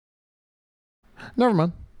Never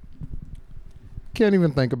mind. Can't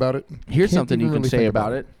even think about it. Here's something you can say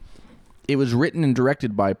about it. It was written and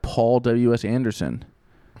directed by Paul W.S. Anderson,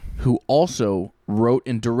 who also wrote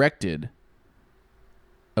and directed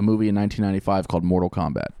a movie in 1995 called Mortal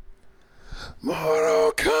Kombat.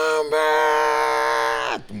 Mortal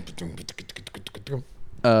Kombat.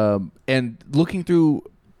 And looking through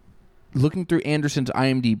Anderson's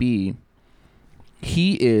IMDb,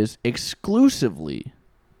 he is exclusively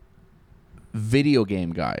video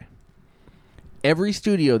game guy. Every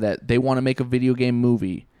studio that they want to make a video game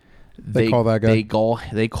movie, they call that guy.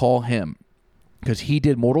 They call him, because he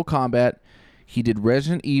did Mortal Kombat, he did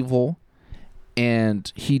Resident Evil,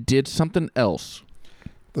 and he did something else.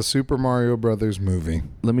 The Super Mario Brothers movie.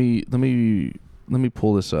 Let me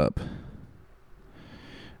pull this up.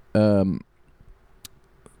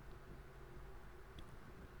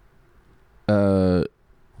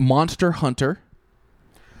 Monster Hunter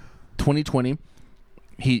 2020.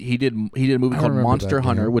 He did a movie called Monster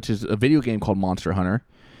Hunter, which is a video game called Monster Hunter.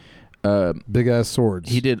 Big ass swords.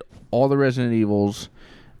 He did all the Resident Evils.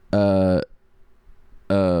 He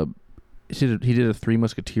did a Three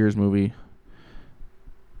Musketeers movie.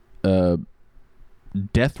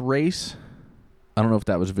 Death Race. I don't know if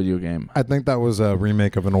that was a video game. I think that was a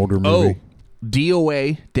remake of an older movie. Oh,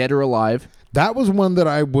 DOA, Dead or Alive. That was one that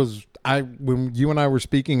when you and I were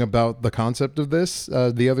speaking about the concept of this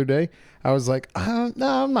the other day, I was like, no,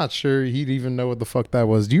 I'm not sure he'd even know what the fuck that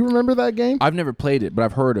was. Do you remember that game? I've never played it, but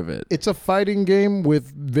I've heard of it. It's a fighting game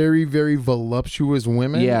with very, very voluptuous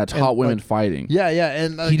women. Yeah, it's hot women fighting. Yeah,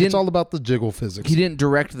 and it's all about the jiggle physics. He didn't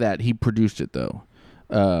direct that. He produced it, though.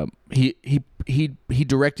 He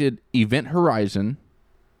directed Event Horizon,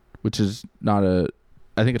 which is not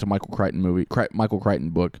I think it's a Michael Crichton movie, Michael Crichton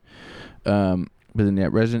book. But then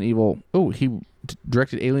Resident Evil. Oh, he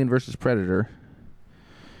directed Alien vs. Predator.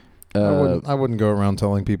 I wouldn't go around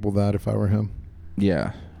telling people that if I were him.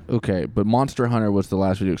 Yeah. Okay, but Monster Hunter was the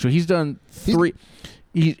last video. So he's done three.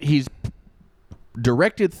 He's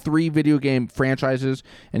directed 3 video game franchises,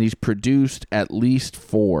 and he's produced at least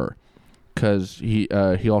 4. Because he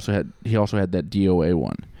also had that DOA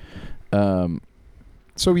one.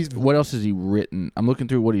 So what else has he written? I'm looking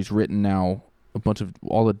through what he's written now. A bunch of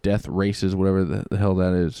all the Death Races, whatever the hell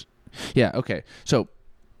that is. Yeah. Okay. So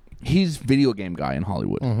he's video game guy in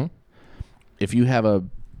Hollywood. Mm-hmm. If you have a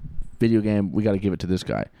video game, we got to give it to this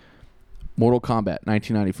guy. Mortal Kombat,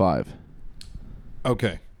 1995.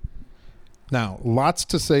 Okay. Now, lots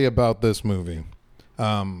to say about this movie.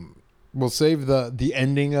 We'll save the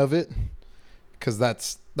ending of it, because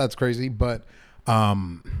that's crazy. But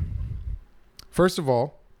first of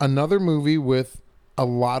all, another movie with a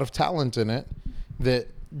lot of talent in it that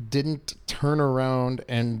didn't turn around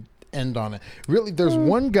and end on it. Really, there's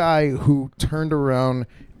one guy who turned around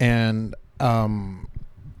and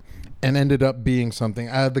ended up being something.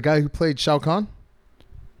 The guy who played Shao Kahn.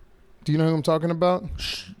 Do you know who I'm talking about?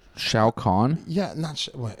 Shao Kahn? Yeah, not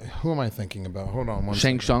wait, who am I thinking about? Hold on one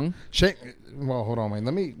Shang Tsung? Well, hold on, wait.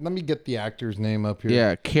 Let me get the actor's name up here.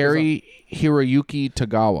 Yeah, Cary Hiroyuki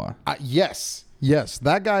Tagawa. Yes,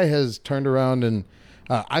 that guy has turned around, and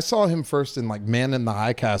I saw him first in like Man in the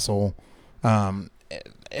High Castle, and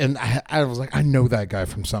I was like, I know that guy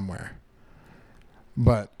from somewhere.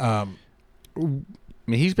 But I mean,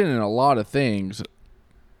 he's been in a lot of things. A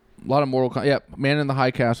lot of Mortal Kombat. Yeah, Man in the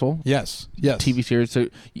High Castle. Yes. TV series. So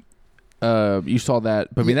you saw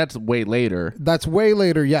that, but I mean that's way later. That's way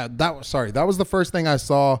later. Yeah, that was the first thing I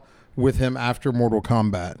saw with him after Mortal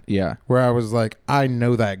Kombat. Yeah, where I was like, I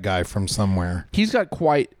know that guy from somewhere. He's got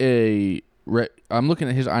quite a. I'm looking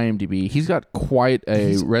at his IMDb. He's got quite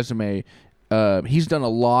a resume. He's done a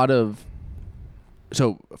lot of.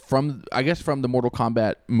 So from the Mortal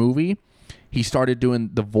Kombat movie, he started doing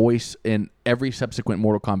the voice in every subsequent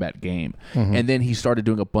Mortal Kombat game. Mm-hmm. And then he started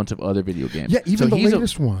doing a bunch of other video games. Yeah, even the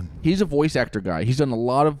latest one. He's a voice actor guy. He's done a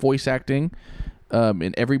lot of voice acting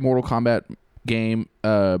in every Mortal Kombat game.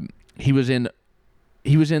 He was in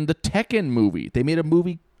the Tekken movie. They made a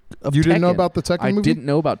movie of You Tekken. didn't know about the Tekken movie? I didn't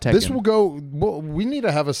know about Tekken. This will go... Well, we need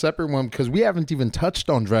to have a separate one because we haven't even touched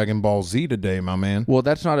on Dragon Ball Z today, my man. Well,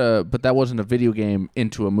 but that wasn't a video game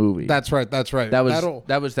into a movie. That's right.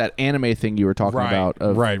 That was that anime thing you were talking about.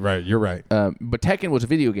 Right. You're right. But Tekken was a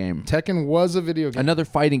video game. Tekken was a video game. Another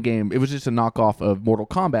fighting game. It was just a knockoff of Mortal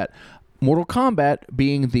Kombat. Mortal Kombat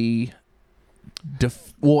being the...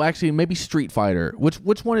 actually, maybe Street Fighter.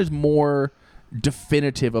 Which one is more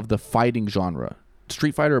definitive of the fighting genre?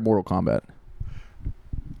 Street Fighter or Mortal Kombat?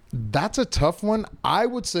 That's a tough one. I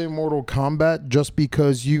would say Mortal Kombat just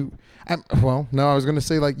because well, no, I was going to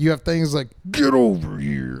say like you have things like get over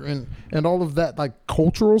here and all of that like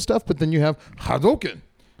cultural stuff, but then you have Hadouken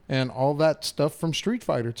and all that stuff from Street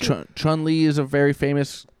Fighter too. Chun-Li is a very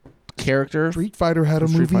famous character. Street Fighter had a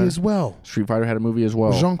movie as well. Street Fighter had a movie as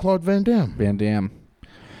well. Jean-Claude Van Damme. Van Damme.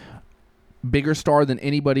 Bigger star than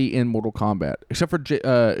anybody in Mortal Kombat, except for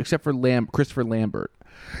Christopher Lambert.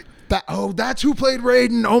 That's who played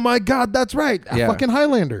Raiden. Oh my God, that's right. Yeah. Fucking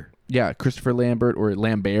Highlander. Yeah, Christopher Lambert or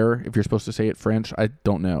Lambert, if you're supposed to say it French. I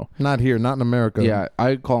don't know. Not here, not in America. Yeah,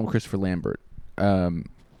 I call him Christopher Lambert, and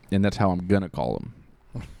that's how I'm gonna call him.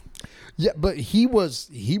 Yeah, but he was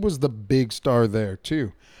the big star there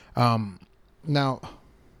too. Now,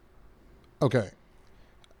 okay.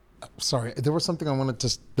 Sorry, there was something I wanted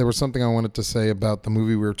to say about the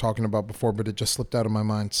movie we were talking about before, but it just slipped out of my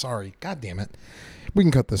mind. Sorry. God damn it. We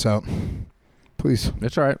can cut this out, please.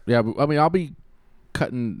 That's all right. Yeah, I mean, I'll be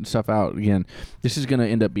cutting stuff out again. This is gonna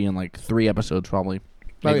end up being like 3 episodes, probably.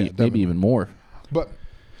 Maybe even more. But,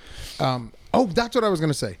 that's what I was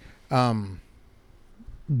gonna say.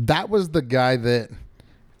 That was the guy that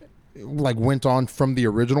like went on from the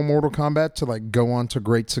original Mortal Kombat to like go on to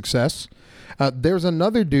great success. There's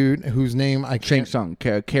another dude whose name I can't... Shang Tsung,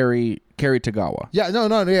 Kerry Tagawa. Yeah,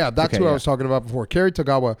 that's who I was talking about before. Kerry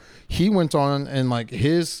Tagawa, he went on and like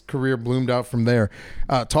his career bloomed out from there.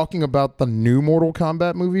 Talking about the new Mortal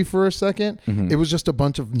Kombat movie for a second, it was just a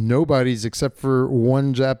bunch of nobodies except for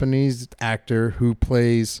one Japanese actor who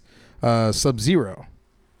plays Sub-Zero.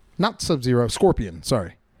 Not Sub-Zero, Scorpion,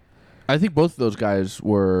 sorry. I think both of those guys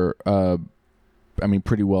were...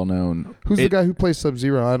 pretty well known. Who's the guy who plays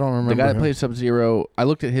Sub-Zero? I don't remember. The guy that plays Sub-Zero. I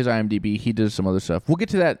looked at his IMDb. He does some other stuff. We'll get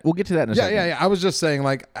to that. in a second. Yeah. I was just saying,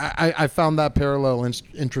 like, I found that parallel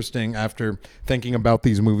interesting after thinking about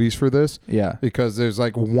these movies for this. Yeah. Because there's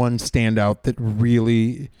like one standout that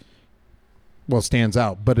really, stands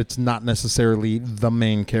out, but it's not necessarily the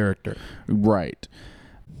main character. Right.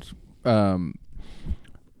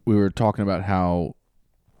 We were talking about how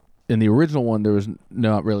in the original one, there was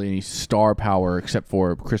not really any star power except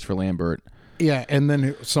for Christopher Lambert. Yeah, and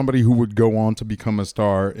then somebody who would go on to become a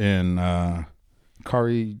star in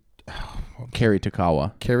Kerry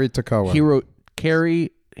Tagawa. Kerry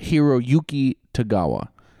Hiroyuki Tagawa.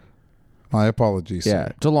 My apologies. Yeah,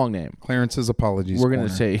 it's a long name. Clarence's apologies. We're gonna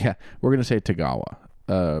say Tagawa,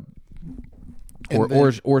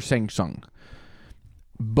 or Shang Tsung.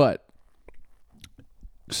 But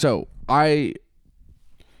so I'll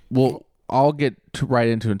get right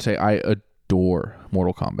into it and say I adore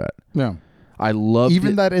Mortal Kombat. Yeah. I love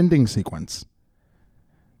even that ending sequence.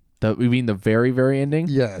 You mean the very, very ending?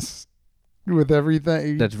 Yes. With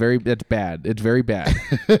everything. That's bad. It's very bad.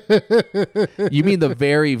 You mean the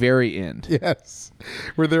very, very end? Yes.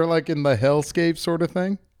 Where they're like in the hellscape sort of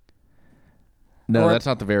thing? No, that's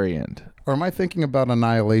not the very end. Or am I thinking about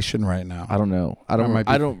Annihilation right now? I don't know.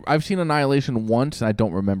 I've seen Annihilation once and I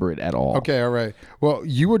don't remember it at all. Okay, all right. Well,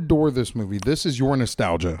 you adore this movie. This is your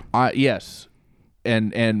nostalgia. Yes.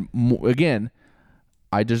 And again,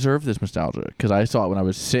 I deserve this nostalgia because I saw it when I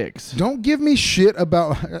was 6. Don't give me shit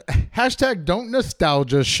about # don't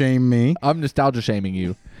nostalgia shame me. I'm nostalgia shaming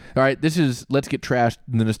you. All right, let's get trashed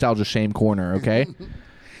in the nostalgia shame corner, okay?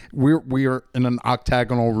 We are in an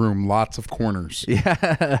octagonal room, lots of corners. Yeah,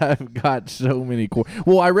 I've got so many corners.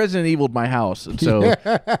 Well, I Resident Evil'd my house, so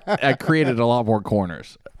I created a lot more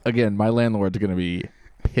corners. Again, my landlord's going to be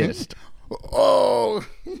pissed. Oh.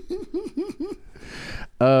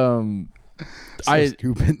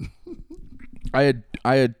 Stupid. I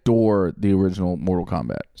adore the original Mortal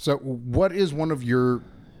Kombat. So, what is one of your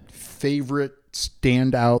favorite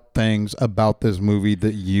standout things about this movie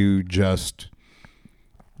that you just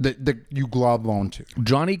that you globbed onto?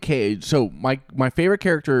 Johnny Cage. So my favorite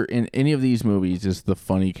character in any of these movies is the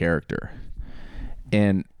funny character,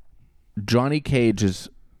 and Johnny Cage is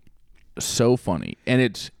so funny, and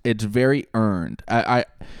it's very earned.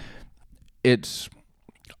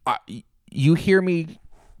 You hear me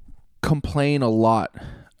complain a lot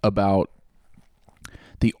about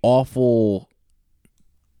the awful,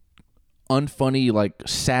 unfunny, like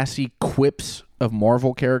sassy quips of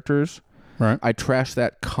Marvel characters. Right. I trash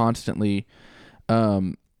that constantly.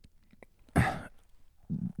 There's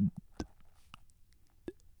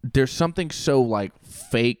something so like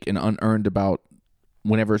fake and unearned about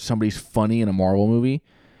whenever somebody's funny in a Marvel movie,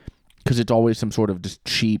 because it's always some sort of just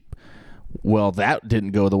cheap, well, that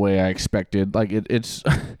didn't go the way I expected. Like it's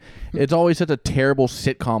it's always such a terrible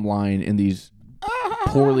sitcom line in these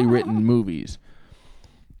poorly written movies.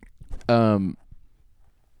 Mortal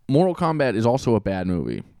Kombat is also a bad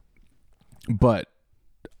movie, but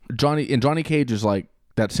Johnny Cage is like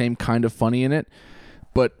that same kind of funny in it,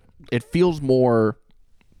 but it feels more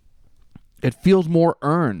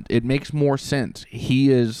earned. It makes more sense.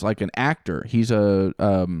 He is like an actor. He's a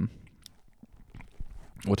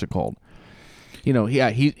what's it called?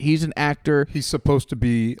 He's an actor. He's supposed to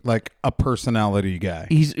be like a personality guy.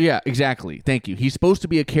 Exactly. Thank you. He's supposed to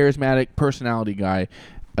be a charismatic personality guy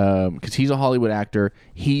because he's a Hollywood actor.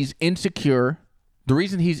 He's insecure. The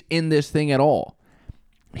reason he's in this thing at all,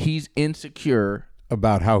 he's insecure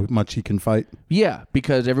about how much he can fight. Yeah,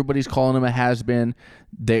 because everybody's calling him a has-been.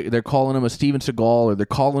 They're calling him a Steven Seagal, or they're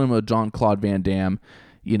calling him a Jean-Claude Van Damme.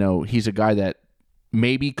 He's a guy that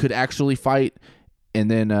maybe could actually fight, and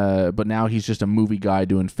then but now he's just a movie guy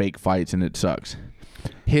doing fake fights, and it sucks.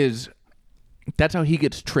 That's how he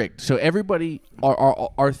gets tricked. So everybody,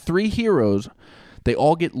 our three heroes, they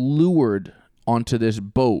all get lured onto this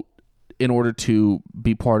boat in order to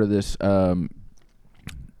be part of this a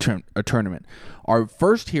tournament. Our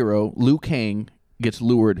first hero, Liu Kang, gets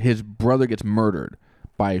lured. His brother gets murdered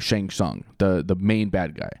by Shang Tsung, the main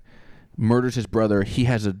bad guy. Murders his brother. He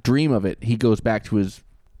has a dream of it. He goes back to his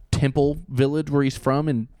temple village where he's from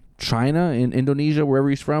in China, in Indonesia, wherever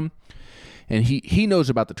he's from. And he knows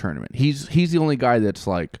about the tournament. He's the only guy that's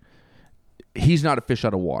like, he's not a fish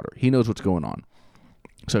out of water. He knows what's going on.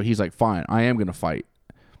 So he's like, fine, I am going to fight.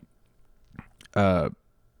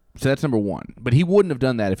 So that's number one. But he wouldn't have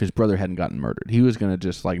done that if his brother hadn't gotten murdered. He was going to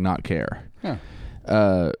just like not care. Yeah.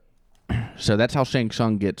 So that's how Shang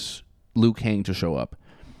Tsung gets Liu Kang to show up.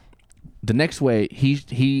 The next way,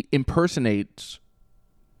 he impersonates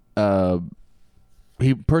Johnny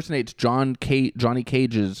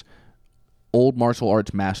Cage's old martial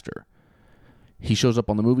arts master. He shows up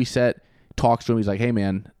on the movie set, talks to him. He's like, hey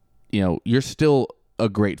man, you're still a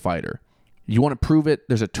great fighter. You want to prove it?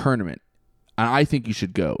 There's a tournament. I think you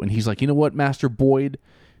should go. And he's like, you know what, Master Boyd?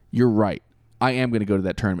 You're right. I am going to go to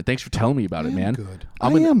that tournament. Thanks for telling me about it, man. Good.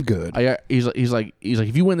 I am good. He's like,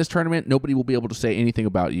 if you win this tournament, nobody will be able to say anything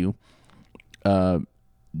about you.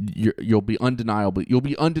 You'll be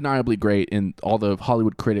undeniably great, and all the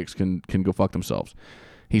Hollywood critics can go fuck themselves.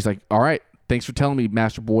 He's like, all right, thanks for telling me,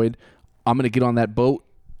 Master Boyd. I'm going to get on that boat,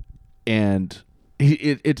 and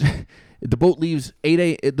the boat leaves 8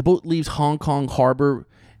 a.m. The boat leaves Hong Kong Harbor.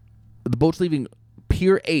 The boat's leaving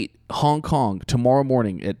Pier 8, Hong Kong, tomorrow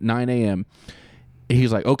morning at 9 a.m.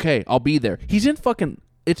 He's like, okay, I'll be there. He's in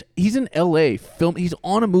L.A. film. He's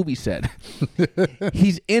on a movie set.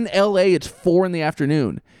 He's in L.A. It's 4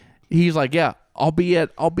 p.m. He's like, yeah, I'll be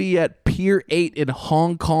at Pier 8 in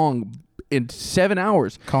Hong Kong in 7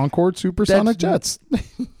 hours. Concorde supersonic jets.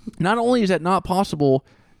 Not only is that not possible,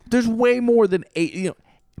 there's way more than 8.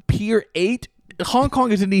 Pier 8. Hong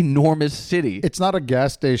Kong is an enormous city. It's not a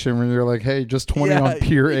gas station where you're like, hey, just 20 on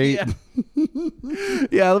Pier 8.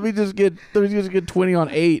 Yeah, let me just get 20 on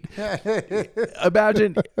 8.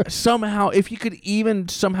 Imagine somehow, if you could even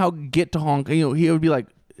somehow get to Hong Kong, he would be like,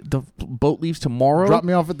 the boat leaves tomorrow. Drop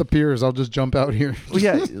me off at the piers. I'll just jump out here.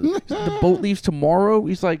 Yeah, the boat leaves tomorrow.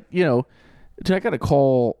 He's like, dude, I got to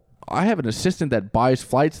call. I have an assistant that buys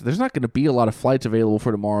flights. There's not going to be a lot of flights available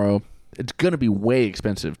for tomorrow. It's going to be way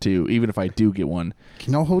expensive, too, even if I do get one.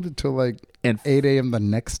 Can y'all hold it till like 8 a.m. the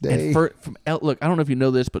next day? Look, I don't know if you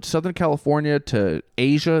know this, but Southern California to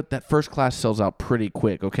Asia, that first class sells out pretty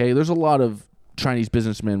quick, okay? There's a lot of Chinese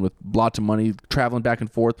businessmen with lots of money traveling back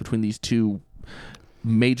and forth between these two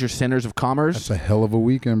major centers of commerce. That's a hell of a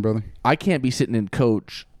weekend, brother. I can't be sitting in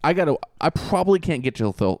coach. I probably can't get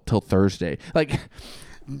till Thursday. Like,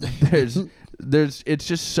 it's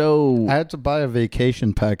just so. I had to buy a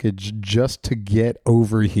vacation package just to get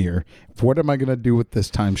over here. What am I going to do with this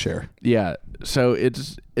timeshare? Yeah, so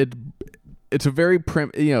it's a very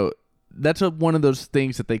that's one of those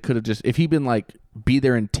things that they could have just, if he'd been like, be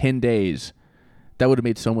there in 10 days, that would have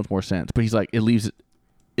made so much more sense. But he's like, it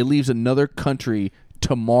leaves another country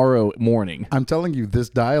tomorrow morning. I'm telling you, this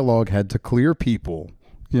dialogue had to clear people.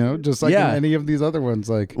 Just like in any of these other ones.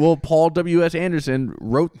 Like, well, Paul W.S. Anderson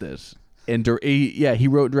wrote this. And he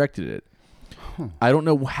wrote and directed it. I don't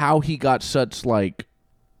know how he got such like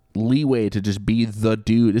leeway to just be the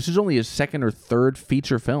dude. This is only his second or third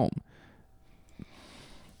feature film.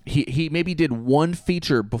 He maybe did one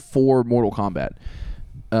feature before Mortal Kombat.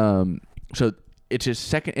 So it's his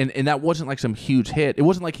second, and that wasn't like some huge hit. It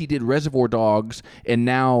wasn't like he did Reservoir Dogs, and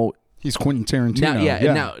now he's Quentin Tarantino.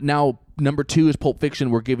 And now number 2 is Pulp Fiction.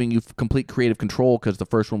 We're giving you complete creative control because the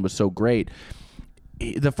first one was so great.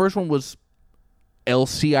 The first one was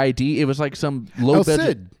LCID. It was like some low budget.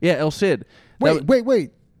 Cid. Yeah, El Cid.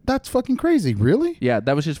 Wait. That's fucking crazy. Really? Yeah,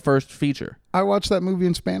 that was his first feature. I watched that movie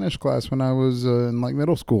in Spanish class when I was in like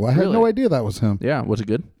middle school. I had no idea that was him. Yeah, was it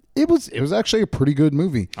good? It was actually a pretty good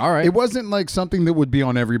movie. All right. It wasn't like something that would be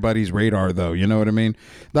on everybody's radar, though. You know what I mean?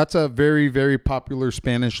 That's a very, very popular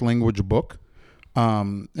Spanish language book.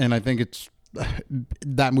 And I think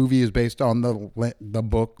that movie is based on the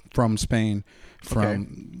book from Spain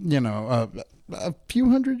a few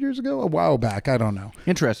hundred years ago, a while back. I don't know.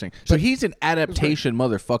 Interesting. So he's an adaptation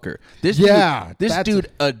motherfucker. This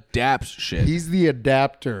dude adapts shit. He's the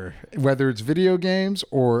adapter, whether it's video games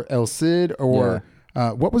or El Cid or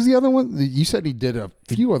what was the other one? You said he did a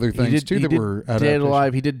few other things too that were adaptations. Dead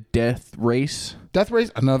Alive. He did Death Race. Death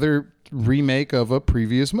Race, another remake of a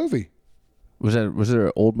previous movie. Was there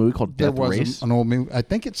an old movie called Death Race? An old movie. I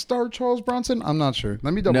think it starred Charles Bronson. I'm not sure.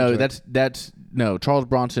 Let me double check. No. Charles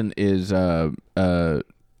Bronson is not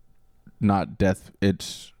Death.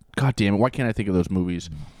 It's God damn it. Why can't I think of those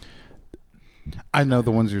movies? I know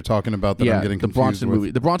the ones you're talking about that I'm getting confused Bronson with.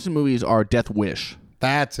 movie. The Bronson movies are Death Wish.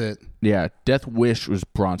 That's it. Yeah, Death Wish was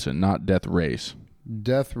Bronson, not Death Race.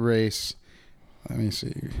 Death Race. Let me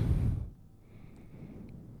see.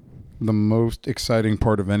 The most exciting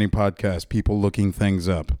part of any podcast, people looking things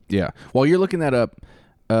up. Yeah. While you're looking that up,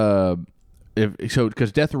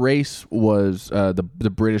 because Death Race was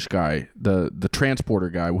the British guy, the transporter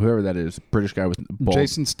guy, whoever that is, British guy with bald.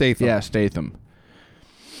 Jason Statham. Yeah, Statham.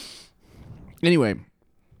 Anyway,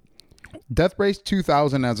 Death Race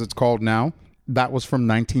 2000, as it's called now, that was from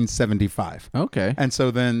 1975. Okay. And so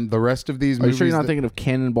then the rest of these movies. Are you sure you're not thinking of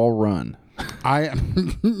Cannonball Run?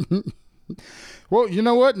 Well, you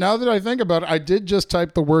know what? Now that I think about it, I did just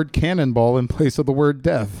type the word cannonball in place of the word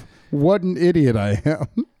death. What an idiot I am.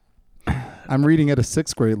 I'm reading at a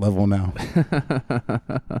 6th grade level now.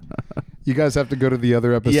 You guys have to go to the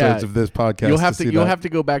other episodes of this podcast. You'll have to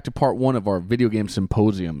go back to part 1 of our video game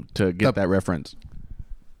symposium to get that reference.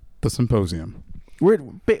 The symposium.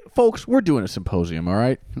 Folks, we're doing a symposium, all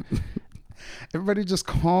right? Everybody just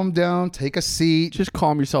calm down, take a seat. Just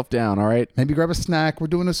calm yourself down, all right? Maybe grab a snack. We're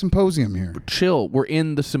doing a symposium here. Chill. We're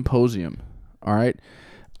in the symposium, all right?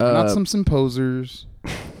 Not some symposers.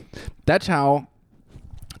 That's how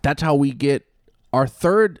we get our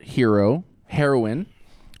third heroine,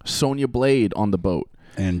 Sonya Blade, on the boat.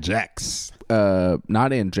 And Jax.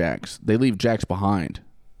 Not and Jax. They leave Jax behind.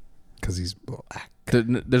 Because he's black.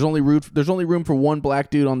 There's only room for one black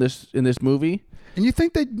dude in this movie. And you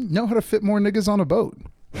think they know how to fit more niggas on a boat?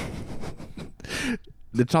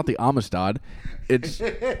 It's not the Amistad. It's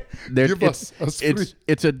a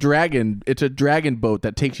dragon. It's a dragon boat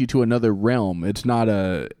that takes you to another realm. It's not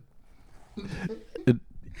a.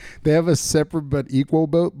 They have a separate but equal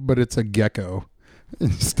boat, but it's a gecko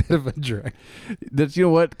instead of a dragon. That's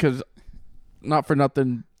what? Because not for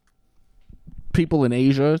nothing, people in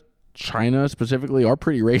Asia, China specifically, are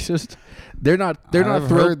pretty racist. They're not I've thrilled.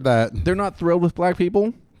 heard that. They're not thrilled with black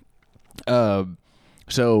people.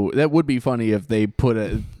 So that would be funny if they put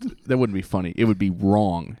that wouldn't be funny. It would be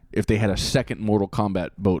wrong if they had a second Mortal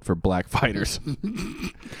Kombat boat for black fighters.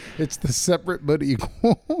 It's the separate but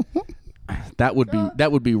equal. That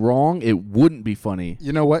would be wrong. It wouldn't be funny.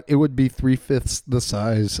 You know what? It would be 3/5 the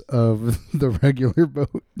size of the regular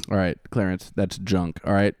boat. All right, Clarence, that's junk.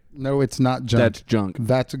 All right. No, it's not junk. That's junk.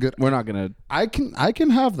 That's a good. We're not gonna. I can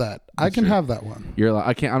have that. I can have that one. You're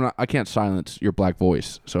like, I can't silence your black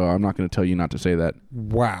voice, so I'm not gonna tell you not to say that.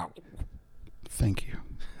 Wow. Thank you.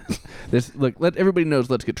 Let everybody knows.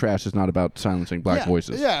 Let's Get Trashed is not about silencing black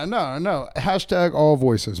voices. Yeah. No. Hashtag all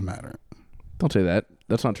voices matter. Don't say that.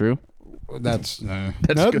 That's not true. That's not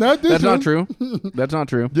true. That's not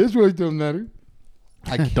true. This voice don't matter.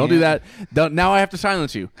 Don't do that. Now I have to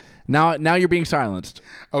silence you. Now you're being silenced.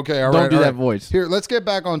 Okay, all right. Don't do that voice. Here, let's get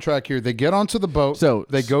back on track here. They get onto the boat. So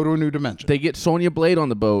they go to a new dimension. They get Sonya Blade on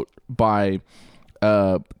the boat by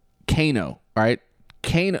Kano. All right.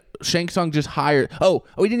 Kano. Shang Tsung just hired. Oh,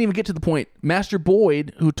 we didn't even get to the point. Master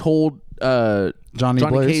Boyd, who told Johnny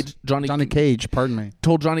Cage, pardon me,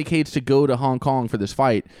 told Johnny Cage to go to Hong Kong for this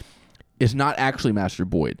fight, is not actually Master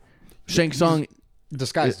Boyd. Shang Tsung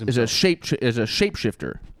disguised is a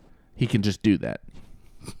shapeshifter. He can just do that.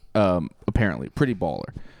 Apparently, pretty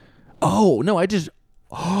baller. Oh no! Ladies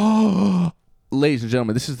and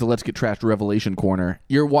gentlemen, this is the Let's Get Trashed Revelation Corner.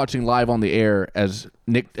 You're watching live on the air as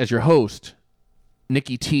your host,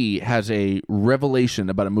 Nicky T, has a revelation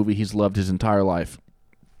about a movie he's loved his entire life.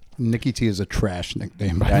 Nicky T is a trash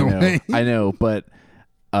nickname, by the way. I know, but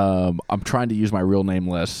I'm trying to use my real name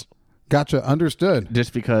less. Gotcha. Understood.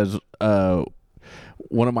 Just because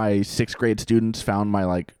one of my 6th grade students found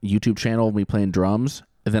my YouTube channel of me playing drums,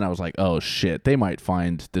 and then I was like, oh shit, they might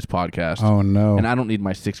find this podcast. Oh no. And I don't need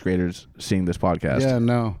my 6th graders seeing this podcast. Yeah,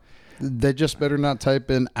 no. They just better not type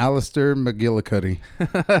in Alistair McGillicuddy.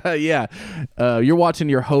 Yeah. You're watching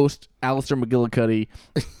your host, Alistair McGillicuddy,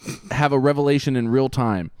 have a revelation in real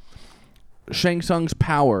time. Shang Tsung's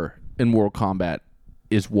power in Mortal Kombat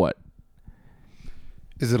is what?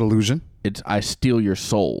 Is it illusion? It's I steal your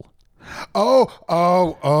soul.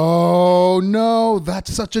 Oh, no.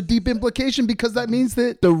 That's such a deep implication because that means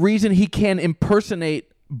that... The reason he can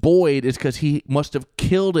impersonate Boyd is because he must have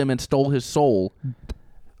killed him and stole his soul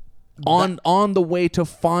on the way to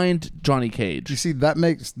find Johnny Cage. You see,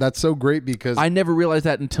 that's so great because... I never realized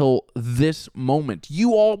that until this moment.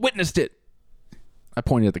 You all witnessed it. I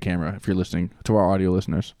pointed at the camera if you're listening to our audio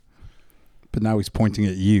listeners. But now he's pointing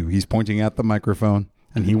at you. He's pointing at the microphone,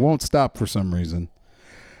 and he won't stop for some reason.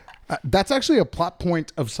 That's actually a plot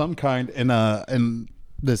point of some kind in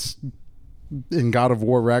God of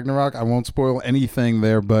War Ragnarok. I won't spoil anything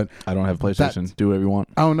there, but I don't have PlayStation. Do whatever you want.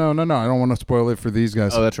 Oh no! I don't want to spoil it for these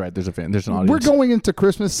guys. Oh, that's right. There's an audience. We're going into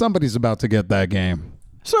Christmas. Somebody's about to get that game.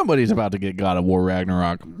 Somebody's about to get God of War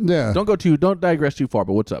Ragnarok. Yeah. Don't digress too far.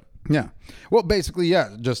 But what's up? Yeah. Well, basically,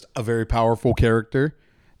 yeah, just a very powerful character.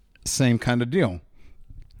 Same kind of deal.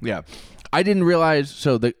 Yeah. I didn't realize.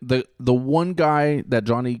 So the one guy that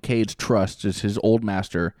Johnny Cage trusts is his old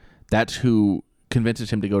master. That's who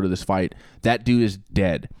convinces him to go to this fight. That dude is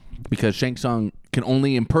dead because Shang Tsung can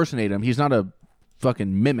only impersonate him. He's not a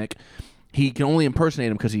fucking mimic. He can only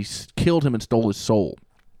impersonate him because he killed him and stole his soul.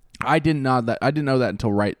 I didn't know that. I didn't know that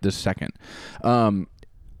until right this second. And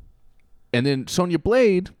then Sonya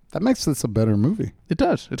Blade. That makes this a better movie. It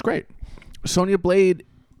does. It's great. Sonya Blade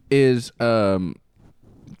is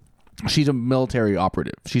she's a military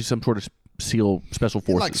operative. She's some sort of SEAL special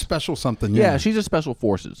forces. Like special something. Yeah, she's a special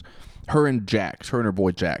forces. Her and her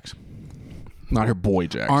boy Jax. Not her boy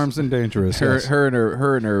Jax. Arms and dangerous. Her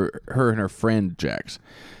and her friend Jax.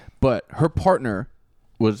 But her partner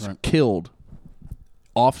was killed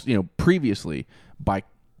previously by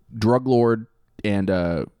drug lord and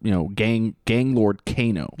gang lord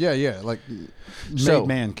Kano. Yeah, like made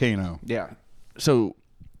man Kano. Yeah. So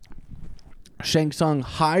Shang Tsung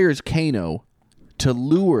hires Kano to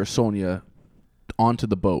lure Sonya onto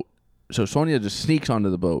the boat. So Sonya just sneaks onto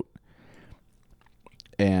the boat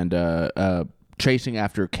and chasing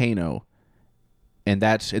after Kano. And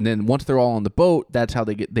then once they're all on the boat, that's how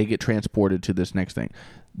they get transported to this next thing.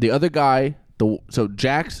 The other guy, so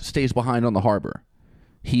Jax stays behind on the harbor.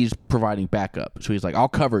 He's providing backup. So he's like, I'll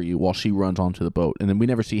cover you while she runs onto the boat. And then we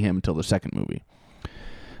never see him until the second movie.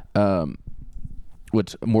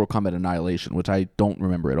 Which Mortal Kombat Annihilation, which I don't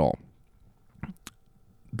remember at all.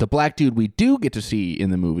 The black dude we do get to see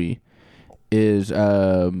in the movie is his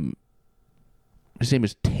name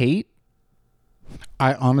is Tate.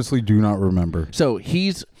 I honestly do not remember. So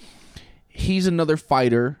he's another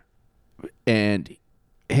fighter, and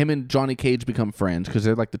him and Johnny Cage become friends because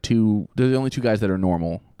they're the only two guys that are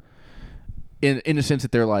normal. In the sense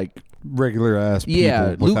that they're like regular ass people.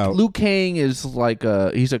 Yeah, Liu Kang is like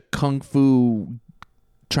he's a kung fu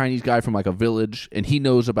Chinese guy from like a village, and he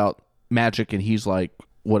knows about magic, and he's like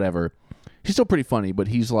whatever. He's still pretty funny, but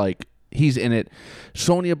he's in it.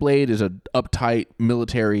 Sonya Blade is a uptight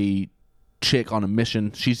military chick on a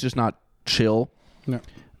mission. She's just not chill. No.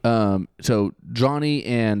 So Johnny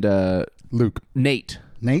and Nate.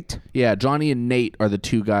 Yeah, Johnny and Nate are the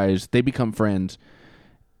two guys. They become friends,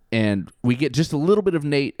 and we get just a little bit of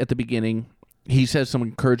Nate at the beginning. He says some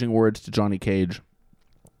encouraging words to Johnny Cage,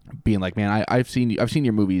 being like, "Man, I've seen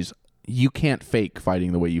your movies. You can't fake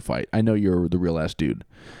fighting the way you fight. I know you're the real ass dude."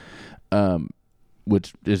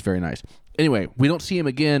 Which is very nice. Anyway, we don't see him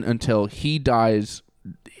again until he dies.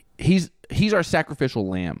 He's our sacrificial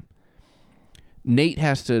lamb. Nate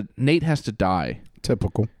has to die.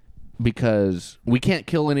 Typical. Because we can't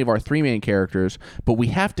kill any of our three main characters, but we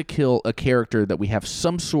have to kill a character that we have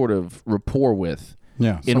some sort of rapport with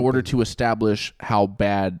in order to establish how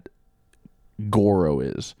bad Goro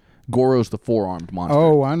is. Goro's the four-armed monster.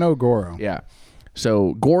 Oh, I know Goro. Yeah.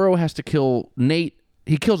 So Goro has to kill Nate.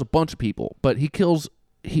 He kills a bunch of people, but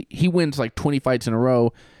he wins like 20 fights in a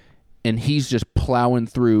row, and he's just plowing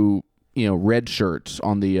through red shirts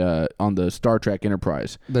on the Star Trek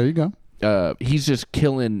Enterprise. There you go. He's just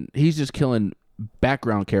killing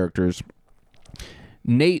background characters.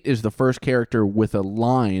 Nate is the first character with a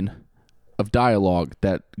line of dialogue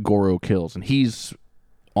that Goro kills, and he's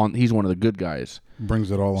one of the good guys.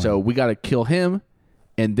 Brings it all on. So we got to kill him,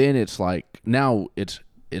 and then it's like now it's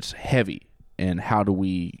heavy, and how do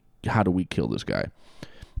we kill this guy?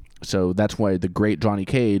 So that's why the great Johnny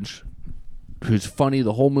Cage, who's funny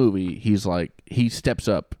the whole movie, he steps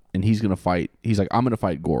up. And he's going to fight. He's like, I'm going to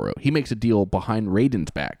fight Goro. He makes a deal behind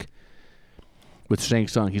Raiden's back with Shang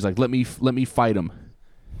Tsung. He's like, let me fight him.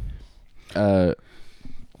 And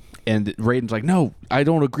Raiden's like, no, I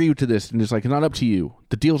don't agree to this. And he's like, it's not up to you.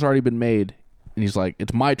 The deal's already been made. And he's like,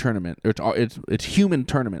 it's my tournament. It's human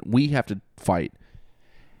tournament. We have to fight.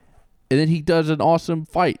 And then he does an awesome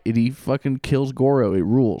fight, and he fucking kills Goro. It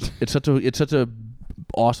rules. It's such a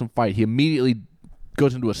awesome fight. He immediately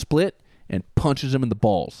goes into a split and punches him in the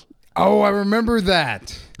balls. Oh, I remember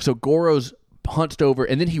that. So Goro's hunched over,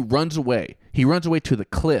 and then he runs away. He runs away to the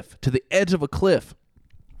cliff, to the edge of a cliff.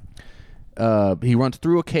 He runs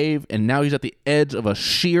through a cave, and now he's at the edge of a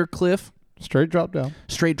sheer cliff. Straight drop down.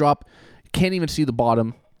 Straight drop. Can't even see the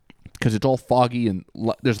bottom because it's all foggy, and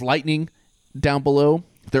there's lightning down below.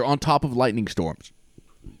 They're on top of lightning storms.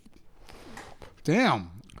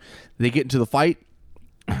 Damn. They get into the fight.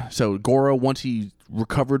 So Goro, once he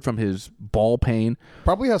recovered from his ball pain,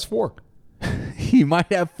 probably has 4. He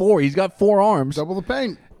might have 4. He's got 4 arms. Double the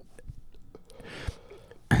pain.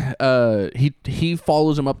 He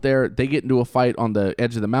follows him up there. They get into a fight on the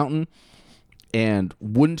edge of the mountain, and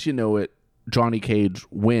wouldn't you know it, Johnny Cage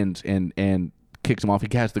wins and kicks him off.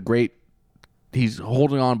 He has the great. He's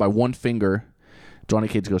holding on by one finger. Johnny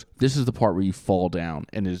Cage goes, "This is the part where you fall down,"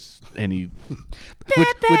 and he,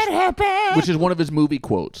 which is one of his movie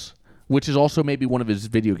quotes, which is also maybe one of his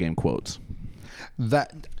video game quotes.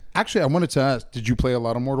 That actually, I wanted to ask: did you play a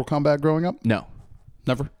lot of Mortal Kombat growing up? No,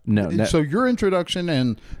 never. No. So your introduction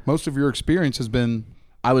and most of your experience has been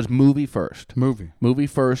I was movie first. Movie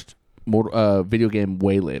first. Video game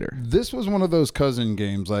way later. This was one of those cousin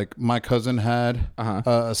games. Like my cousin had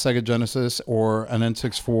a Sega Genesis or an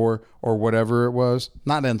N64 or whatever it was.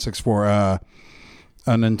 Not N64,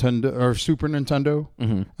 a Nintendo or Super Nintendo.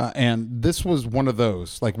 Mm-hmm. And this was one of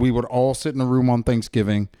those. Like we would all sit in a room on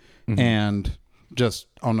Thanksgiving and just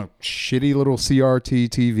on a shitty little CRT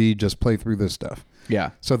TV just play through this stuff. Yeah.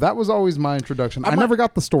 So that was always my introduction. I never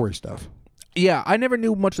got the story stuff. Yeah, I never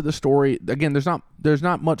knew much of the story. Again, there's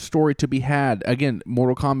not much story to be had. Again,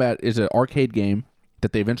 Mortal Kombat is an arcade game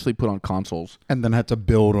that they eventually put on consoles. And then had to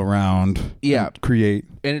build around and create.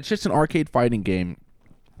 And it's just an arcade fighting game.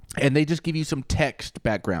 And they just give you some text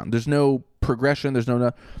background. There's no progression. There's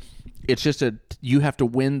no it's just you have to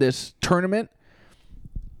win this tournament.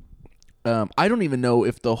 I don't even know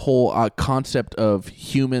if the whole concept of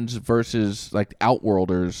humans versus like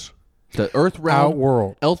Outworlders, the Earth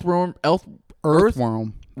realm,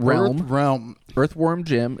 Earthworm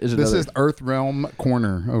Jim is another. This is Earth Realm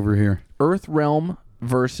Corner over here. Earth Realm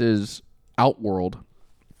versus Outworld.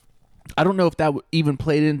 I don't know if that even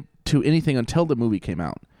played into anything until the movie came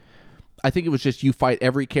out. I think it was just you fight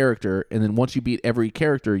every character, and then once you beat every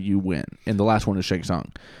character, you win. And the last one is Shang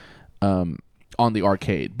Tsung on the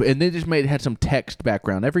arcade. And they just had some text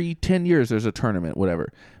background. Every 10 years, there's a tournament,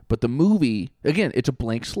 whatever. But the movie, again, it's a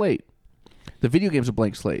blank slate. The video game's a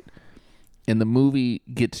blank slate. And the movie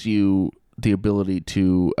gets you the ability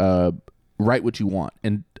to write what you want.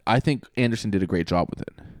 And I think Anderson did a great job with it.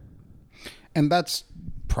 And that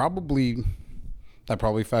probably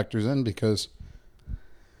factors in because,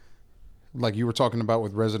 like you were talking about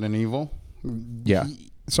with Resident Evil. Yeah.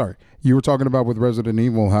 You were talking about with Resident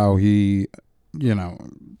Evil how he,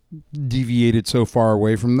 deviated so far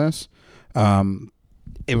away from this.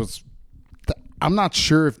 It was... I'm not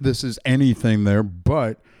sure if this is anything there,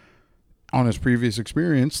 but on his previous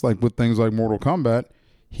experience, like with things like Mortal Kombat,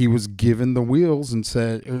 he was given the wheels and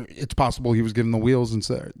said, it's possible he was given the wheels and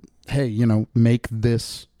said, hey, make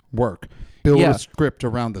this work. Build a script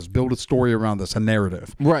around this. Build a story around this, a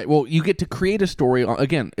narrative. Right. Well, you get to create a story.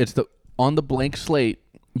 Again, it's on the blank slate,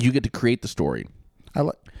 you get to create the story.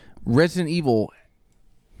 Resident Evil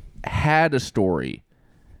had a story.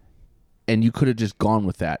 And you could have just gone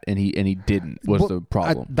with that, and he didn't. The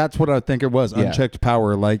problem? That's what I think it was. Unchecked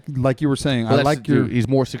power, like you were saying. He's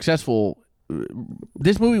more successful.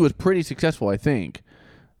 This movie was pretty successful, I think.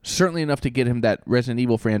 Certainly enough to get him that Resident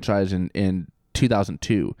Evil franchise in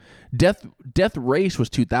 2002. Death Race was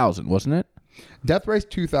 2000, wasn't it? Death Race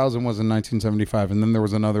 2000 was in 1975, and then there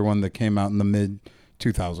was another one that came out in the mid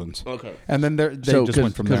 2000s. Okay. And then they just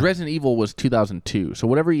went from there. Because Resident Evil was 2002, so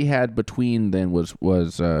whatever he had between then was.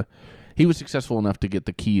 He was successful enough to get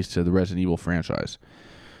the keys to the Resident Evil franchise.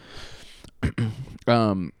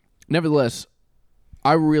 Nevertheless,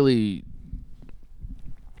 I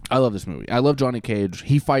love this movie. I love Johnny Cage.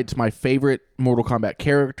 He fights my favorite Mortal Kombat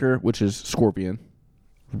character, which is Scorpion.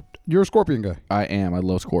 You're a Scorpion guy. I am. I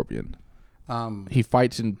love Scorpion. He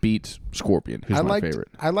fights and beats Scorpion, who's my favorite.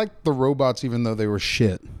 I liked the robots even though they were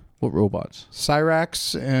shit. What robots?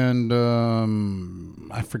 Cyrax and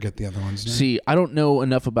I forget the other one's name. See, I don't know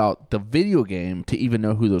enough about the video game to even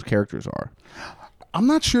know who those characters are. I'm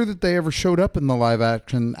not sure that they ever showed up in the live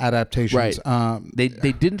action adaptations. Right. They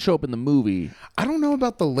didn't show up in the movie. I don't know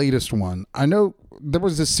about the latest one. I know there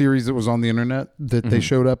was this series that was on the internet that they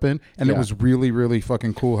showed up in, and it was really, really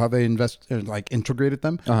fucking cool how they integrated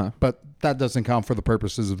them. But that doesn't count for the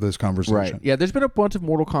purposes of this conversation. Right. Yeah, there's been a bunch of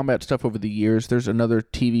Mortal Kombat stuff over the years. There's another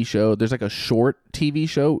TV show. There's like a short TV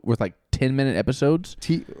show with like 10-minute episodes.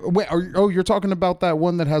 Wait, you're talking about that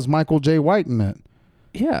one that has Michael J. White in it?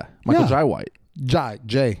 Yeah, Michael J. White.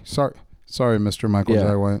 Jay. Sorry, Mr. Michael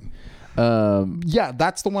J. White. Yeah,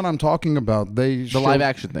 that's the one I'm talking about. The live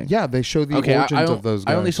action thing. Yeah, they show the origins of those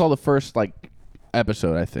guys. I only saw the first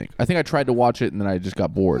episode. I think I tried to watch it and then I just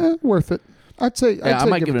got bored. Worth it. I'd say. I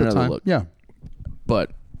might give it another look. Yeah,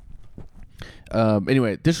 but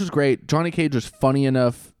anyway, this was great. Johnny Cage was funny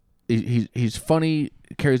enough. He's funny.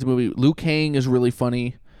 Carries the movie. Liu Kang is really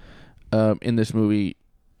funny in this movie.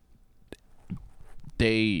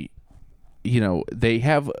 They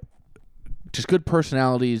have just good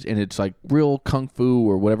personalities, and it's like real kung fu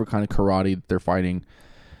or whatever kind of karate that they're fighting.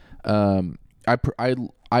 I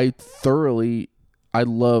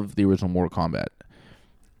love the original Mortal Kombat.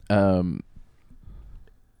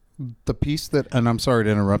 The piece that, and I'm sorry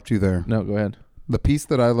to interrupt you there. No, go ahead. The piece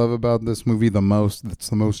that I love about this movie that's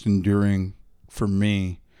the most enduring for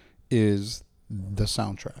me is the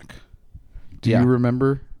soundtrack. Do you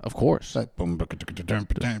remember? Of course. That boom, Dun.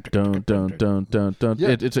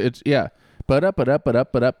 It's yeah. Mortal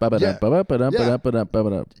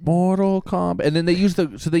Kombat, and then they use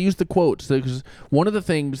the quotes, because one of the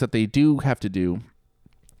things that they do have to do,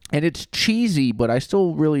 and it's cheesy, but I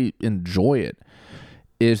still really enjoy it,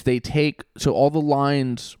 is they take all the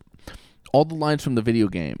lines from the video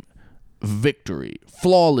game, victory,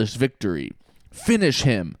 flawless victory, finish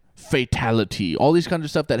him, fatality, all these kinds of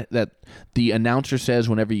stuff that the announcer says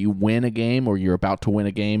whenever you win a game or you're about to win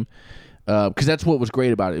a game. Because that's what was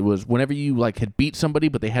great about it. It was whenever you had beat somebody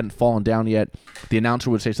but they hadn't fallen down yet, the announcer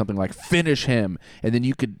would say something like "finish him," and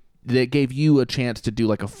then they gave you a chance to do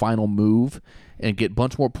a final move and get a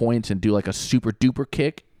bunch more points and do a super duper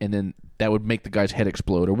kick, and then that would make the guy's head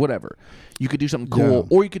explode or whatever. You could do something cool,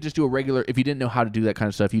 or you could just do a regular. If you didn't know how to do that kind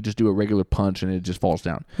of stuff, you just do a regular punch and it just falls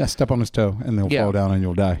down. Yeah, step on his toe and they'll fall down and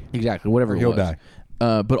you'll die. Exactly, whatever. He'll die.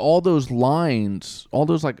 But all those lines, all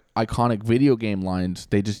those iconic video game lines,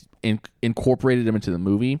 they just incorporated them into the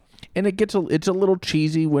movie, and it's a little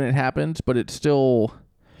cheesy when it happens, but it's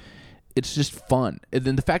just fun. And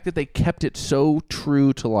then the fact that they kept it so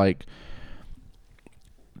true to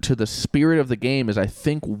the spirit of the game is, I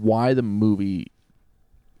think, why the movie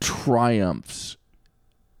triumphs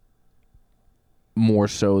more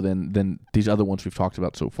so than these other ones we've talked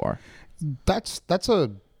about so far. That's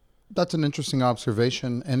an interesting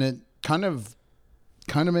observation, and it kind of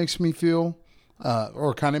makes me feel,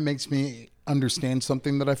 or kind of makes me understand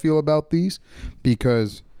something that I feel about these,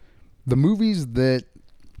 because the movies that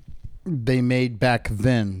they made back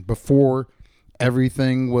then, before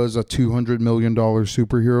everything was a $200 million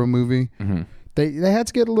superhero movie, they had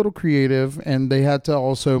to get a little creative, and they had to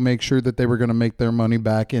also make sure that they were going to make their money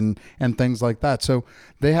back and things like that. So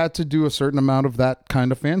they had to do a certain amount of that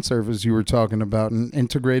kind of fan service you were talking about and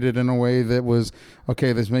integrate it in a way that was,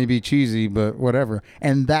 okay, this may be cheesy, but whatever.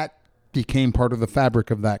 And that became part of the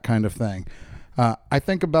fabric of that kind of thing. I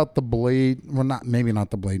think about the Blade, well, maybe not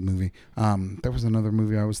the Blade movie. There was another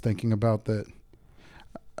movie I was thinking about that,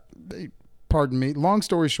 pardon me. Long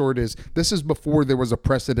story short is, this is before there was a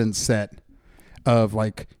precedent set of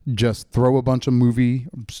just throw a bunch of money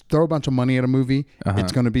at a movie.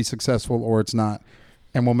 It's going to be successful or it's not,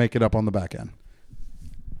 and we'll make it up on the back end.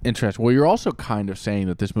 Interesting. Well, you're also kind of saying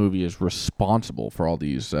that this movie is responsible for all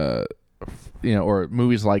these, or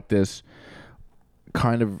movies like this,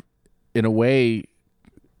 kind of, in a way,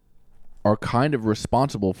 are kind of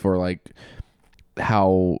responsible for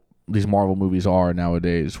how these Marvel movies are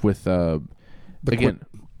nowadays with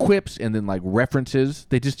quips and then references.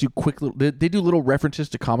 They just do they do little references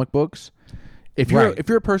to comic books. If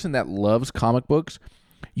you're a person that loves comic books,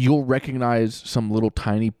 you'll recognize some little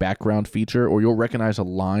tiny background feature, or you'll recognize a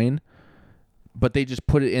line, but they just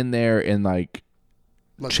put it in there and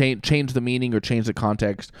change the meaning or change the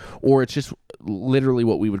context, or it's just literally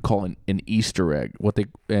what we would call an Easter egg. What they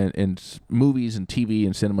in movies and TV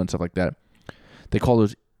and cinema and stuff like that, they call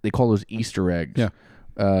those Easter eggs. Yeah.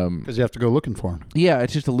 Because you have to go looking for them. Yeah,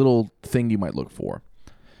 it's just a little thing you might look for.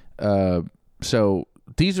 So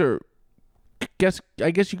these are,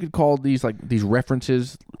 I guess you could call these these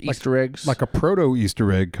references Easter eggs, like a proto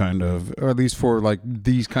Easter egg kind of, or at least for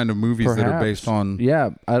these kind of movies. Perhaps. That are based on.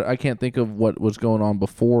 Yeah, I can't think of what was going on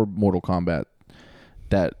before Mortal Kombat,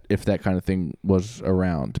 that if that kind of thing was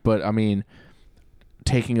around. But I mean,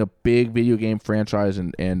 taking a big video game franchise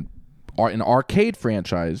and an arcade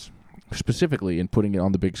franchise specifically and putting it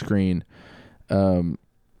on the big screen. You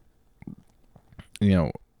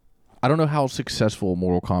know, I don't know how successful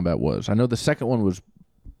Mortal Kombat was. I know the second one was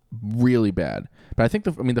really bad, but I think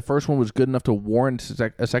the first one was good enough to warrant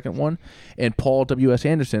a second one. And Paul W.S.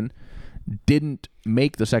 Anderson didn't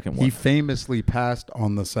make the second one. He famously passed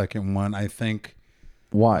on the second one, I think.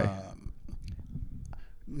 Why?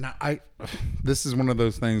 Now, this is one of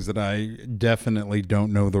those things that I definitely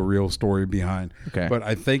don't know the real story behind. Okay. But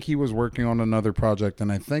I think he was working on another project,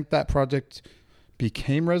 and I think that project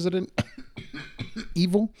became Resident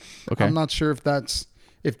Evil. Okay. I'm not sure if that's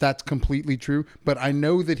completely true, but I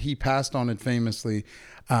know that he passed on it famously.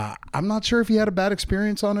 I'm not sure if he had a bad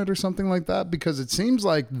experience on it or something like that, because it seems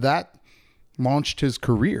like that launched his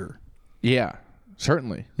career. Yeah,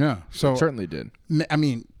 certainly. Yeah. So it certainly did. I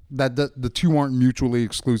mean, that the two aren't mutually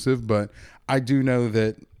exclusive, but I do know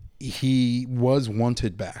that he was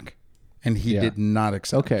wanted back, and he did not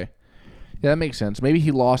accept. Okay, yeah, that makes sense. Maybe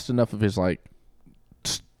he lost enough of his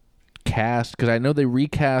cast, because I know they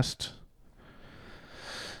recast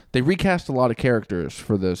a lot of characters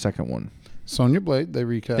for the second one. Sonya Blade, they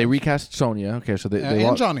recast. They recast Sonya. Okay, so they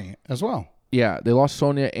and Johnny as well. Yeah, they lost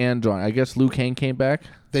Sonya and Johnny. I guess Liu Kang came back.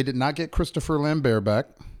 They did not get Christopher Lambert back.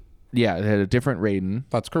 Yeah, they had a different Raiden.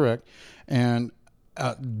 That's correct. And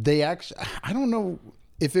they actually, I don't know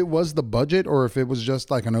if it was the budget or if it was just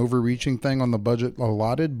like an overreaching thing on the budget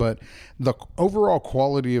allotted, but the overall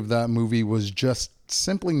quality of that movie was just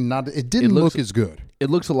simply not, it didn't look as good. It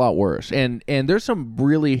looks a lot worse. And there's some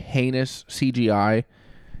really heinous CGI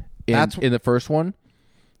in the first one.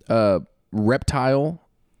 Reptile.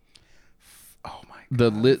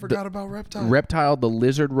 I forgot about Reptile. Reptile, the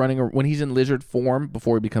lizard running when he's in lizard form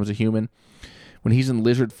before he becomes a human. When he's in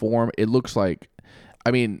lizard form, it looks like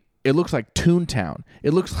Toontown.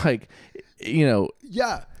 It looks like,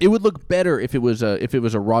 Yeah. It would look better if it was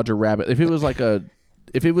a Roger Rabbit. If it was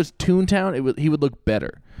Toontown, he would look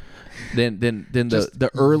better than the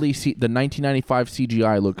early the 1995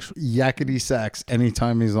 CGI looks. Yakety sax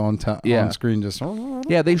anytime he's on screen. Just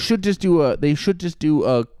they should just do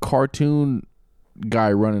a cartoon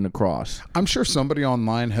guy running across. I'm sure somebody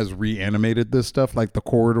online has reanimated this stuff, like the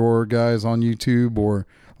Corridor guys on YouTube, or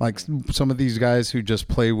like some of these guys who just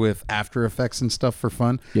play with After Effects and stuff for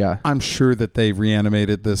fun. Yeah, I'm sure that they've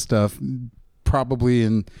reanimated this stuff, probably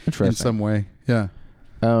in some way. Yeah.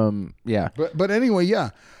 Yeah. But anyway,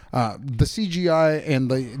 yeah. The CGI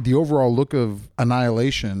and the overall look of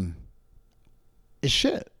Annihilation is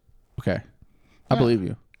shit. Okay, I believe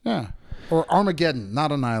you. Yeah. Or Armageddon,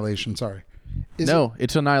 not Annihilation. Sorry.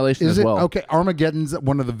 It's Annihilation as well. Okay, Armageddon's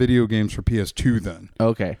one of the video games for PS2 then.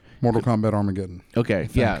 Okay. Mortal Kombat Armageddon. Okay,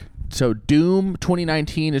 yeah. So Doom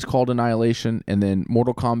 2019 is called Annihilation, and then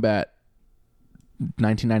Mortal Kombat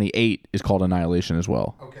 1998 is called Annihilation as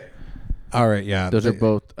well. Okay. All right, yeah. Those are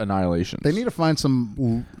both Annihilations. They need to find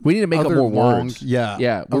some... We need to make up more words.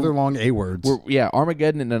 Yeah. Other long A words.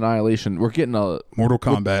 Armageddon and Annihilation. We're getting a... Mortal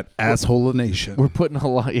Kombat, Asshole-a-Nation. We're putting a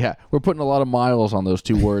lot... Yeah, we're putting a lot of miles on those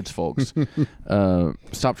two words, folks.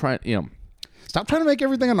 Stop trying... Stop trying to make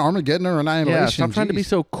everything an Armageddon or Annihilation. Yeah, stop trying to be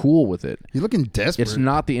so cool with it. You're looking desperate. It's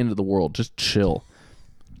not the end of the world. Just chill.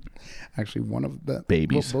 Actually, one of the...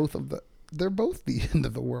 Babies. Both of the... They're both the end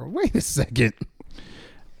of the world. Wait a second.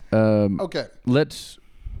 Okay.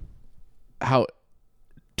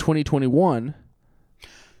 2021,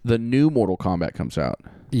 the new Mortal Kombat comes out.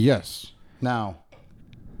 Yes. Now,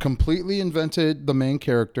 completely invented the main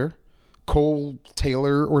character, Cole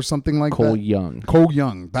Taylor or something like Cole that. Young. Cole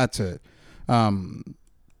Young. That's it.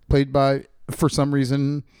 Played by, for some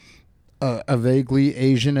reason, a vaguely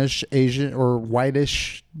Asian or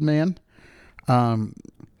whitish man.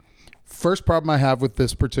 First problem I have with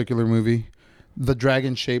this particular movie, the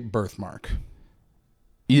dragon-shaped birthmark.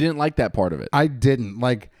 You didn't like that part of it? I didn't.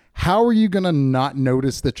 Like, how are you going to not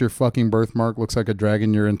notice that your fucking birthmark looks like a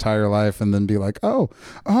dragon your entire life and then be like, oh.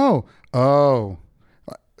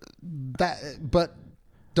 But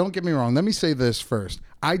don't get me wrong. Let me say this first.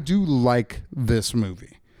 I do like this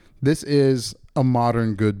movie. This is a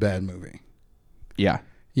modern good, bad movie. Yeah.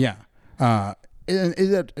 Yeah.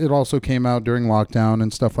 It also came out during lockdown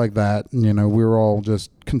and stuff like that. We were all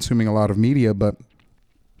just consuming a lot of media, but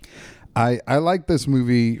I like this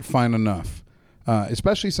movie fine enough,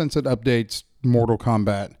 especially since it updates Mortal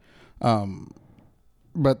Kombat.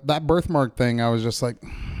 But that birthmark thing, I was just like...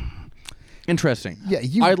 Interesting.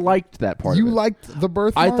 Yeah, I liked that part of it. You liked the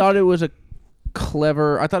birthmark? I thought it was a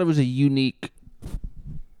unique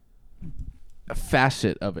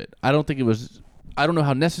facet of it. I don't know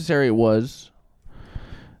how necessary it was.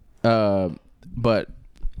 but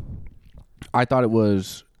I thought it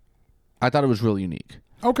was really unique.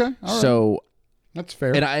 Okay, all right. So That's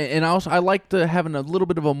fair. and I liked having a little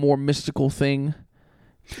bit of a more mystical thing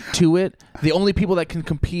to it. The only people that can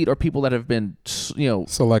compete are people that have been,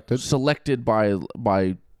 selected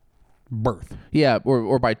by birth. Yeah,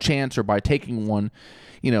 or by chance or by taking one.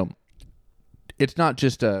 It's not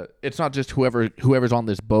just whoever's on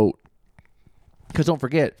this boat. Because don't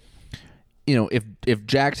forget, if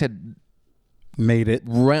Jax had Made it.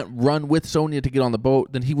 run with Sonya to get on the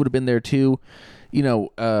boat, then he would have been there too.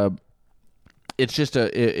 It's just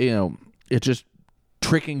it's just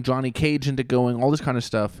tricking Johnny Cage into going, all this kind of